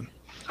like that.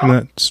 And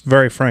that's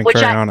very frank, Which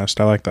very I, honest.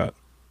 I like that.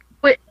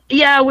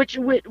 yeah, which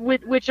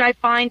I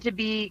find to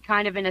be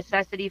kind of a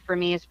necessity for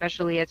me,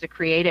 especially as a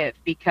creative,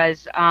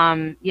 because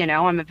I'm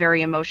a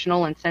very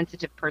emotional and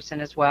sensitive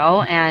person as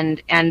well,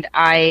 and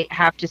I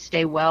have to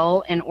stay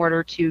well in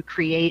order to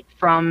create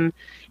from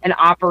and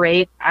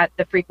operate at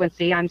the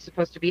frequency I'm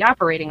supposed to be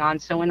operating on.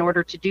 So in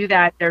order to do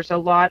that, there's a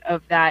lot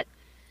of that,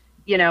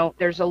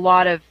 there's a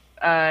lot of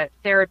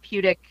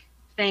therapeutic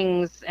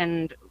things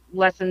and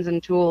lessons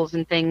and tools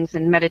and things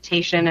and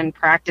meditation and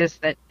practice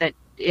that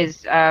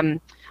is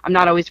I'm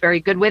not always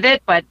very good with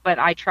it, but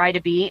I try to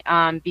be,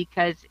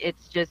 because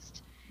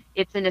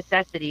it's a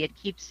necessity. It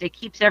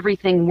keeps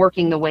everything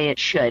working the way it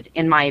should,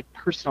 in my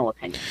personal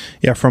opinion.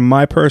 Yeah, from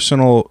my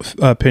personal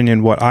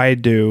opinion, what I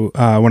do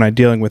when I'm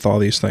dealing with all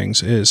these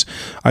things is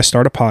I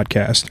start a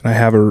podcast and I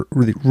have a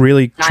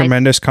really Nice.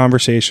 tremendous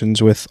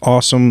conversations with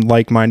awesome,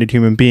 like-minded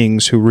human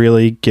beings who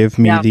really give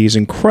me these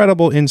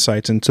incredible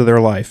insights into their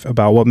life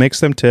about what makes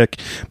them tick,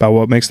 about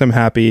what makes them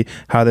happy,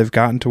 how they've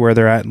gotten to where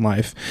they're at in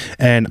life.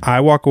 And I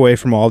walk away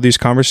from all of these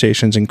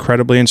conversations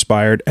incredibly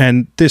inspired.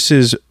 And this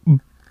is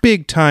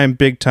big time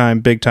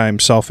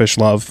selfish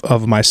love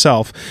of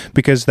myself,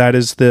 because that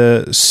is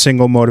the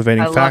single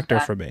motivating factor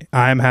for me.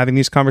 I'm having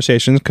these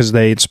conversations because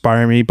they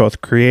inspire me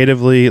both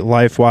creatively,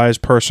 life-wise,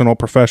 personal,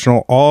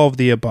 professional, all of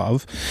the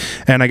above.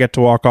 And I get to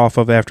walk off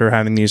of after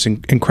having these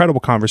incredible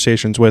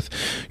conversations with,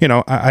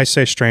 I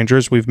say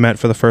strangers. We've met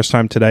for the first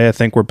time today. I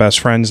think we're best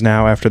friends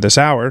now after this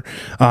hour.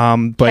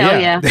 But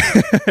yeah.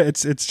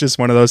 it's just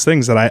one of those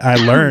things that I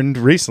learned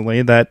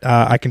recently that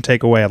I can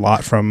take away a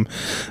lot from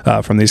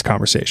these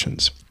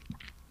conversations.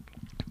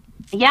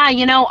 Yeah,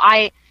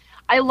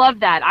 I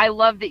love that. I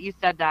love that you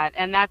said that,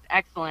 and that's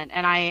excellent.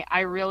 And I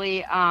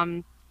really,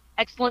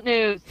 excellent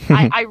news.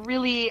 I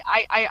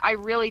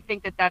really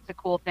think that that's a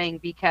cool thing,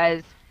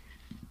 because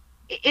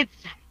it's,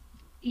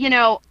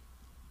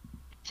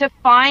 to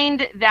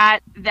find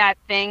that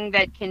thing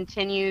that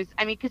continues.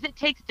 I mean, because it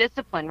takes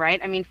discipline, right?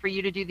 I mean, for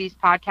you to do these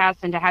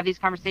podcasts and to have these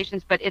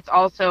conversations, but it's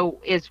also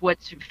is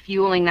what's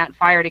fueling that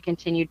fire to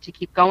continue to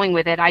keep going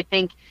with it. I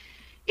think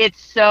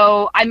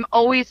I'm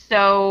always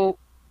so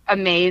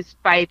amazed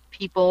by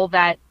people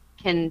that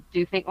can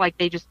do things like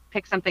they just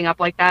pick something up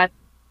like that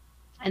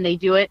and they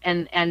do it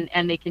and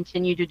they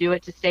continue to do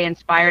it to stay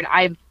inspired.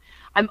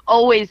 I'm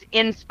always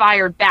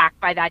inspired back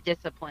by that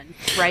discipline,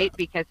 right?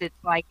 Because it's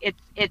like it's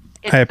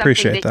I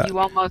appreciate something that you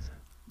almost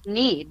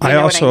need. You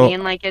know what I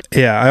mean? Like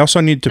I also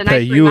need to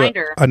pay you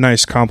a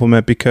nice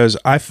compliment, because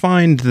I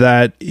find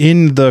that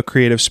in the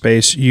creative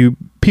space,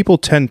 people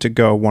tend to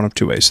go one of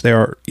two ways. They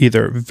are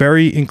either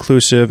very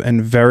inclusive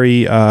and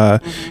very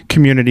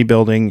community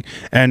building,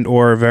 and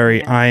or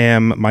very I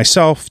am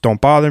myself,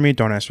 don't bother me,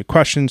 don't ask me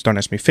questions, don't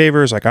ask me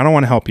favors, like I don't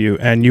want to help you.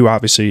 And you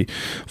obviously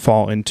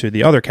fall into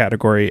the other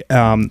category.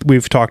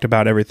 We've talked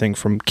about everything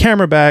from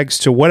camera bags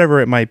to whatever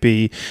it might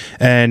be,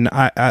 and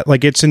I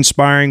like, it's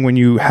inspiring when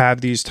you have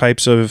these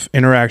types of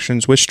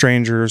interactions with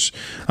strangers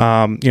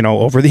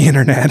over the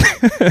internet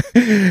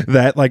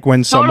that, like,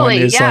 when someone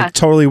is like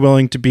totally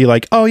willing to be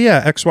like, oh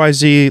yeah,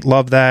 XYZ,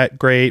 love that,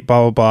 great,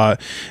 blah, blah,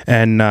 blah.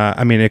 And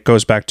I mean, it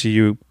goes back to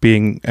you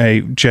being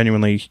a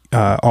genuinely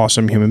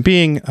awesome human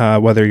being,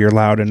 whether you're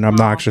loud and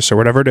obnoxious or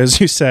whatever it is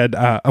you said,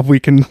 we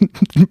can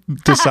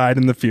decide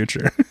in the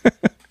future.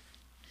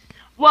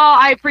 Well,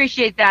 I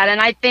appreciate that. And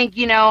I think,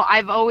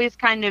 I've always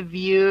kind of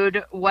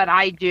viewed what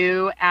I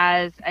do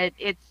as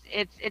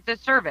it's a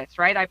service,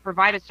 right? I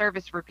provide a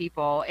service for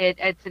people.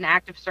 It's an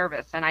act of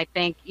service. And I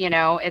think,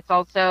 it's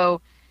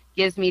also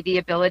gives me the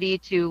ability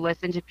to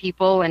listen to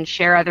people and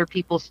share other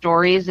people's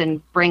stories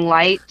and bring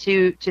light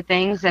to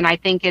things. And I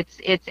think it's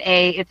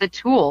a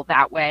tool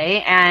that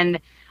way. And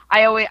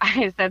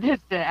I said this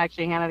to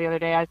actually Hannah the other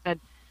day. I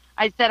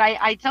said,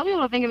 I tell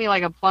people to think of me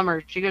like a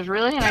plumber. She goes,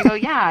 really? And I go,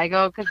 yeah. I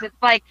go, because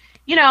it's like,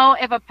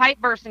 if a pipe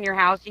bursts in your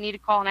house, you need to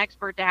call an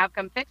expert to have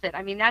come fix it.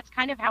 I mean, that's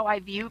kind of how I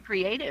view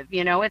creative.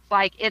 It's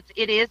like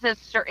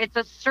it's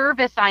a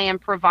service I am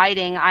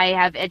providing. I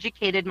have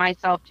educated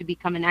myself to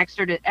become an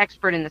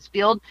expert in this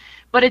field,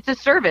 but it's a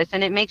service,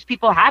 and it makes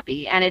people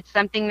happy, and it's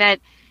something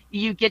that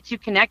you get to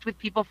connect with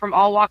people from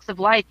all walks of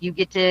life. You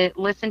get to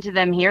listen to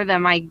them, hear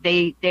them.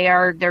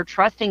 They're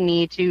trusting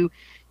me to.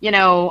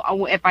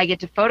 If I get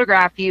to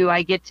photograph you,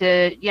 I get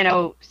to,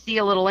 see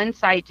a little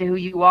insight to who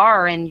you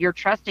are, and you're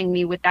trusting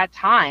me with that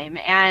time.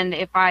 And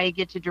if I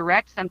get to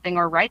direct something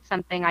or write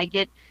something,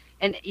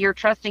 and you're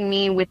trusting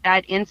me with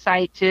that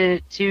insight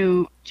to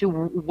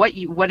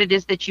what it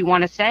is that you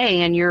want to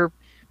say, and you're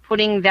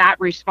putting that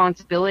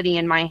responsibility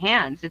in my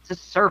hands. It's a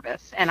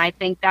service, and I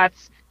think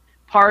that's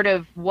part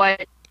of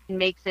what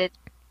makes it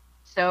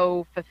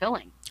so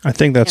fulfilling. I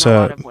think that's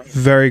a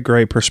very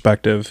great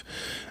perspective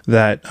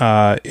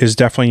that is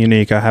definitely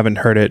unique. I haven't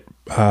heard it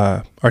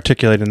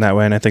articulated in that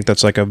way, and I think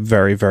that's like a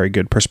very, very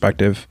good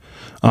perspective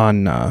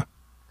on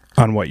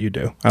what you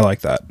do. I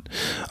like that.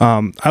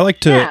 I like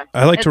to.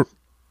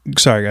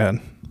 Sorry, go ahead.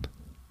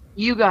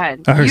 You go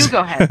ahead. You go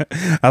ahead.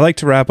 I like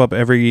to wrap up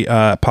every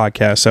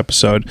podcast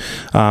episode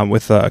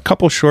with a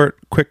couple short,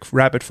 quick,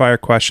 rapid fire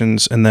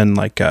questions, and then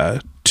like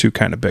two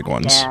kind of big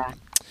ones. Yeah.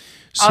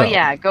 So,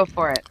 go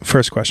for it.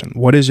 First question.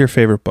 What is your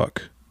favorite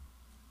book?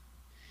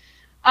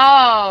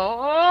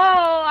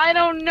 I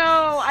don't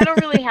know. I don't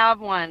really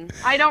have one.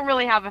 I don't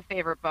really have a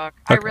favorite book.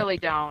 Okay. I really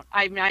don't.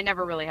 I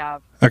never really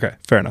have. Okay,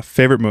 fair enough.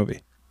 Favorite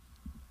movie?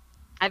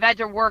 I've had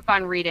to work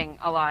on reading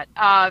a lot.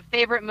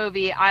 Favorite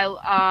movie?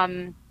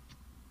 That's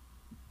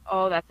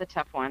a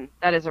tough one.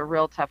 That is a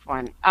real tough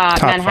one.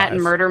 Manhattan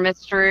 5. Murder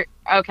Mystery.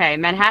 Okay,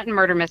 Manhattan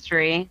Murder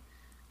Mystery.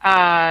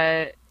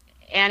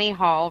 Annie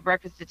Hall,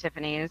 Breakfast at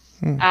Tiffany's.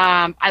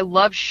 I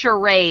love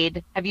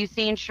Charade. Have you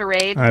seen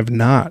Charade? I've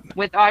not.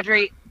 With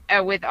Audrey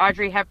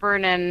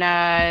Hepburn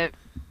and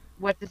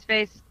what's his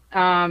face?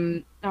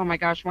 Oh my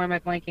gosh, why am I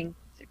blanking?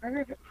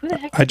 Who the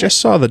heck? I just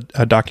saw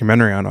a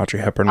documentary on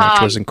Audrey Hepburn,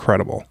 which was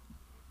incredible.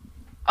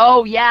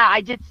 Oh yeah,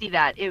 I did see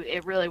that.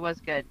 It really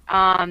was good.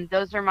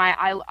 Those are my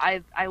I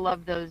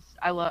love those.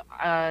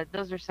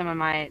 Those are some of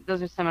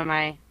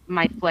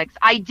my flicks.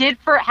 I did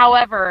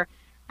however,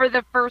 for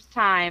the first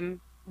time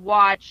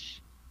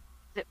watch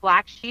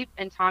Black Sheep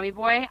and Tommy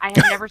Boy. I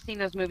had never seen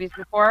those movies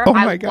before.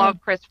 I love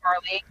Chris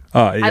Farley.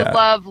 Oh yeah. I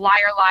love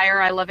Liar Liar.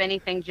 I love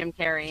anything Jim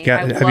Carrey.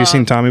 Have you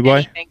seen Tommy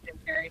Boy? Anything Jim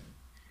Carrey.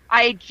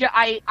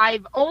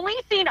 I've only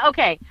seen.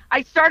 Okay,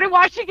 I started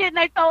watching it and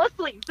I fell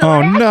asleep.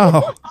 So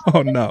no!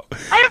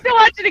 I have to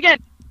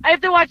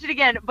watch it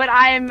again. But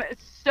I'm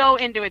so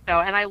into it though,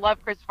 and I love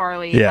Chris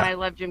Farley. Yeah. And I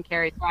love Jim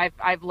Carrey. So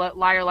I've loved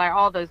Liar Liar,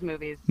 all those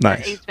movies.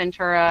 Nice. Ace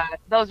Ventura.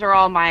 Those are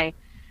all my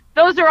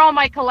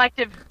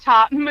collective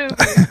top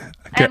movies.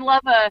 Okay. And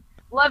love a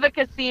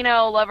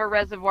Casino, love a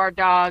Reservoir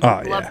Dogs,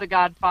 love The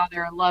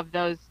Godfather, love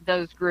those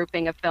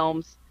grouping of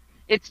films.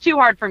 It's too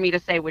hard for me to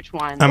say which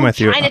one. I'm with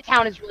you.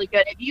 Chinatown is really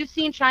good. Have you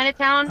seen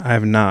Chinatown? I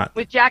have not.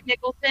 With Jack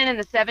Nicholson in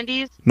the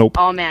 70s? Nope.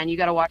 Oh man, you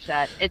got to watch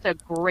that. It's a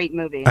great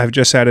movie. I've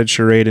just added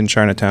Charade and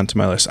Chinatown to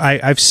my list.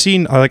 I've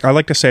seen, I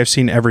like to say I've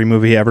seen every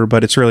movie ever,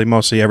 but it's really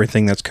mostly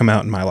everything that's come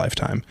out in my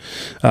lifetime.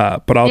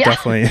 But I'll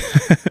definitely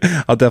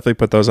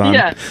put those on.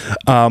 Yeah.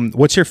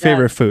 What's your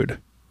favorite food?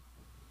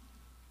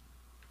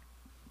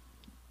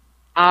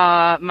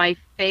 My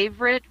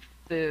favorite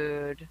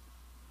food,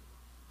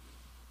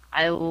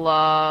 I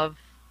love,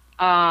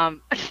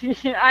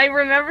 I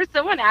remember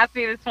someone asked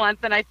me this once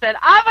and I said,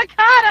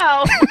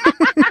 avocado!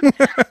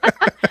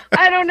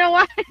 I don't know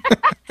why.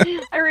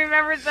 I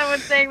remember someone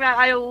saying that.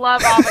 I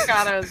love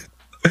avocados.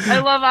 I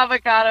love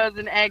avocados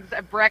and eggs.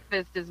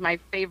 Breakfast is my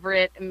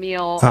favorite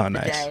meal of the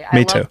day.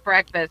 Me too. I love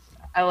breakfast.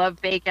 I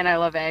love bacon. I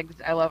love eggs.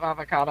 I love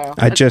avocado.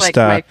 That's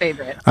my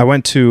favorite. I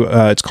went to,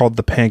 it's called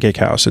the Pancake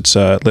House. It's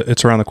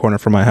around the corner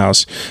from my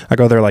house. I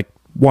go there like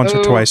once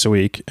or twice a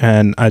week,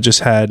 and I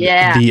just had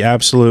the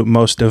absolute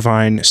most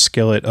divine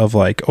skillet of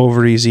like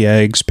over easy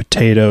eggs,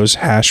 potatoes,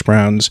 hash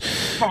browns,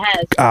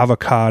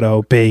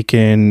 avocado,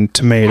 bacon,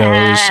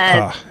 tomatoes.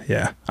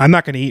 Yeah. I'm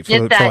not going to eat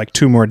for like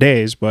 2 more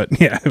days, but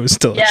yeah, it was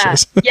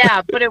delicious.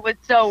 Yeah, but it was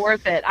so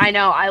worth it. I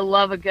know. I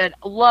love a good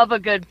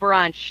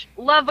brunch.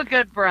 Love a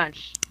good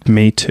brunch.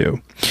 Me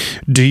too.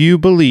 Do you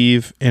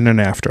believe in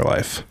an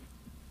afterlife?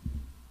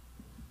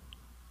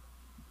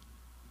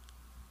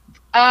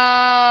 Do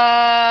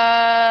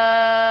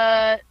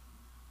I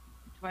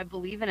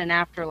believe in an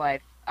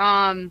afterlife?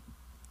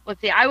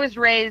 Let's see. I was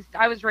raised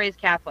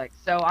Catholic,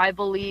 so I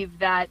believe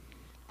that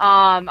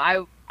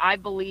I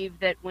believe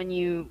that when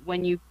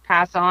you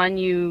pass on,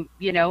 you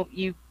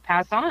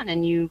pass on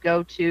and you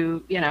go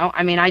to,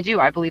 I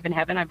do. I believe in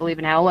heaven. I believe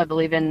in hell. I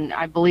believe in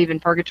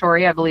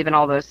purgatory. I believe in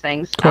all those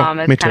things. Cool.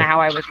 That's kind of how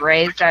I was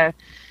raised. So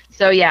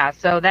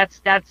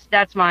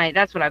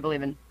that's what I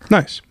believe in.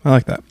 Nice. I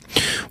like that.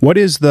 What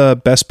is the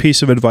best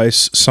piece of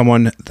advice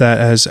someone that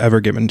has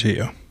ever given to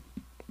you?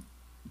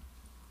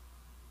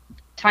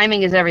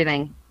 Timing is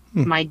everything.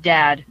 My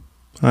dad.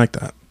 I like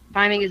that.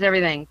 Timing is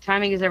everything.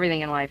 Timing is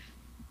everything in life.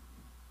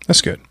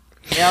 That's good.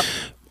 Yep.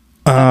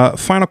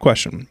 Final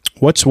question.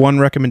 What's one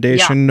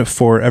recommendation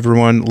for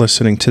everyone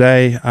listening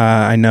today?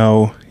 I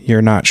know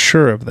you're not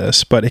sure of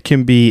this, but it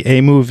can be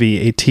a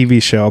movie, a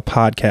TV show, a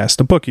podcast,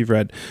 a book you've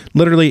read,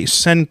 literally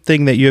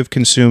something that you have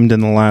consumed in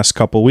the last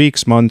couple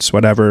weeks, months,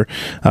 whatever,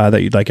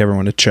 that you'd like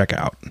everyone to check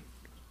out.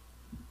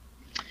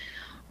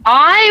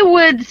 I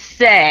would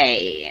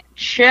say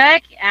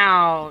check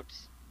out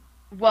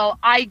Well,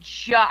 I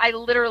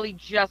literally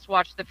just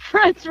watched the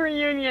Friends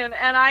reunion,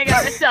 and I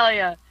gotta tell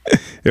you,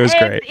 It was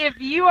great. if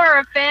you are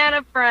a fan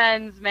of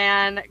Friends,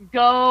 man,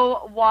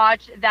 go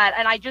watch that.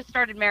 And I just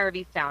started Mayor of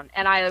Easttown,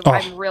 and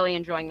I'm really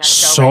enjoying that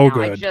show so right now.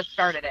 good. I just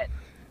started it.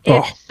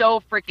 It's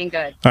so freaking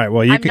good. All right,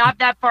 well, I'm not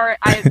that far.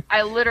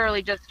 I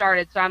literally just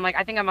started, so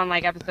I think I'm on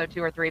like episode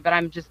 2 or 3, but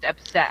I'm just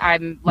upset.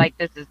 I'm like,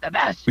 this is the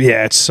best.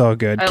 Yeah, it's so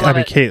good. I love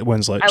it. Kate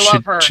Winslet. I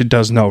love her. She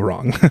does no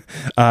wrong.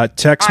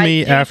 Text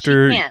me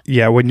after.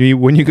 Yeah, when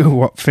you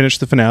go finish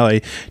the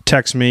finale,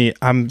 text me.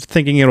 I'm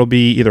thinking it'll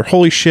be either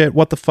holy shit,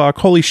 what the fuck,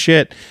 holy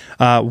shit,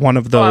 one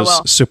of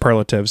those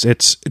superlatives.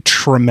 It's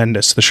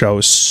tremendous. The show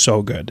is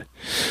so good.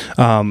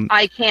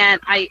 I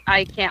can't.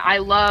 I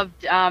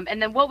loved.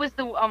 And then what was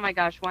the? Oh my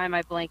gosh, why am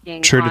I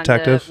blanking? True on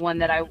Detective. The one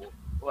that I.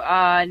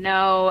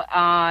 No.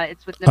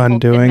 It's with Nicole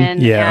Undoing.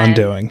 Kidman, Yeah,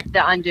 Undoing.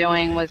 The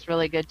Undoing was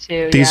really good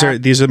too.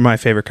 These are my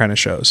favorite kind of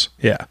shows.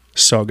 Yeah,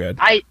 so good.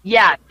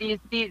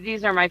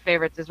 These are my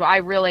favorites as well. I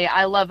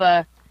love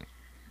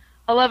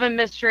a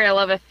mystery. I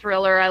love a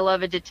thriller. I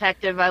love a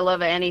detective. I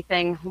love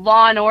anything.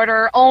 Law and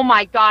Order. Oh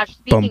my gosh.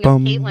 Speaking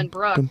of Caitlin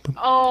Brooks.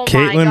 Oh my gosh.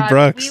 Caitlin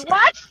Brooks. We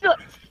watched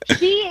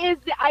she is.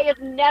 I have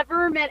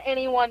never met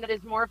anyone that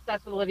is more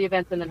obsessed with Olivia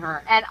Benson than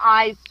her. And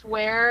I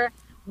swear,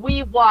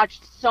 we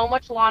watched so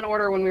much Law and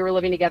Order when we were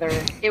living together.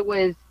 It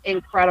was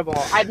incredible.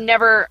 I've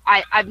never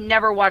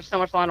watched so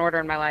much Law and Order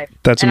in my life.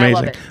 That's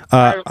amazing.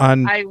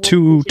 On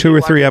two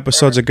or three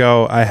episodes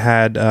ago, I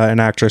had an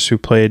actress who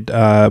played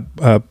a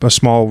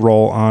small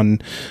role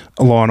on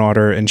Law and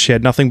Order, and she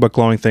had nothing but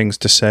glowing things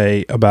to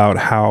say about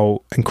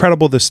how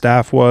incredible the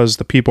staff was,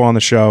 the people on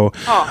the show.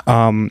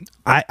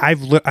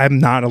 I'm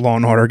not a Law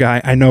and Order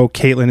guy. I know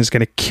Caitlin is going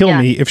to kill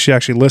me if she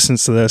actually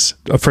listens to this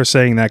for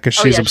saying that, because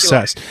she's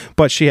obsessed.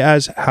 But she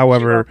has,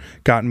 however,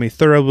 gotten me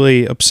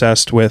thoroughly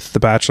obsessed with the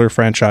Bachelor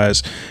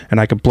franchise, and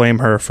I could blame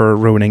her for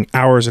ruining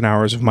hours and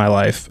hours of my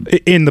life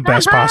in the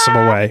best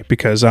possible way,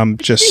 because I'm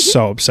just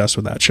so obsessed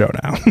with that show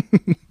now.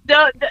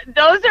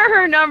 Those are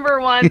her number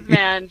ones,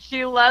 man.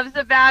 She loves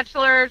The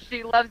Bachelor.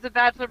 She loves The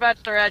Bachelor,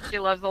 Bachelorette. She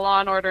loves the Law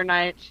and Order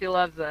night. She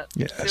loves it.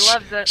 Yeah, she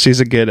loves it. She's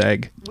a good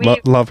egg.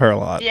 Love her a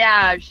lot.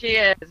 Yeah, she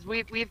is.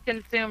 We've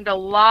consumed a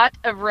lot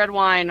of red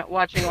wine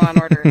watching Law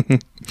and Order.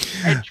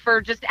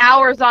 For just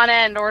hours on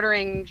end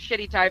ordering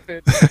shitty Thai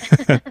food.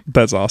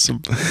 That's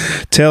awesome.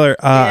 Taylor,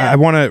 I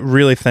want to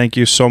really thank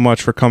you so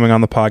much for coming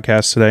on the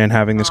podcast today and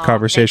having this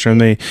conversation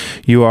with me.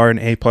 You are an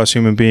A+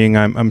 human being.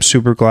 I'm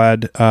super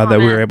glad that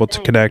we were able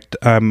to connect.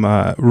 I'm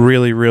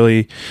really,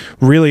 really,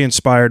 really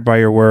inspired by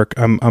your work.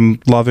 I'm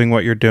loving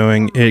what you're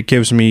doing. It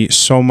gives me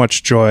so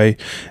much joy,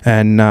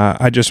 and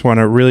I just want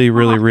to really,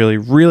 really, really,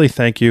 really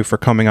thank you for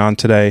coming on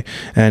today.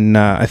 And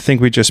I think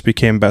we just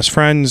became best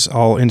friends.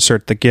 I'll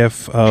insert the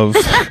GIF of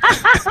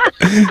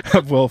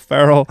Will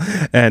Ferrell,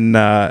 and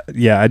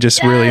I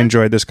just really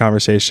enjoyed this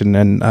conversation,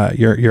 and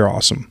you're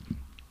awesome.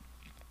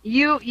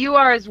 You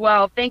are as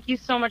well. Thank you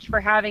so much for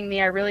having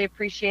me. I really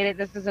appreciate it.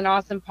 This is an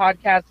awesome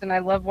podcast, and I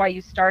love why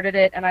you started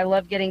it, and I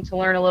love getting to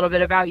learn a little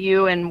bit about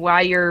you and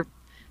why you're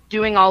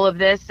doing all of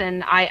this.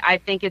 And I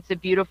think it's a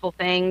beautiful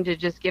thing to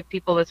just give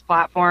people this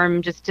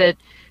platform just to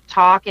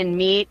talk and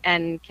meet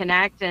and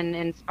connect and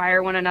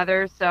inspire one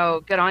another.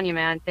 So good on you,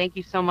 man. Thank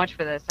you so much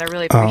for this. I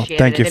really appreciate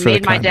thank it. you for It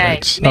made my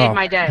day.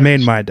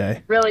 Made my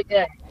day. Really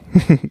did.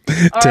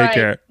 Take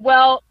care.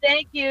 Well,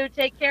 thank you.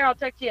 Take care. I'll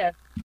talk to you.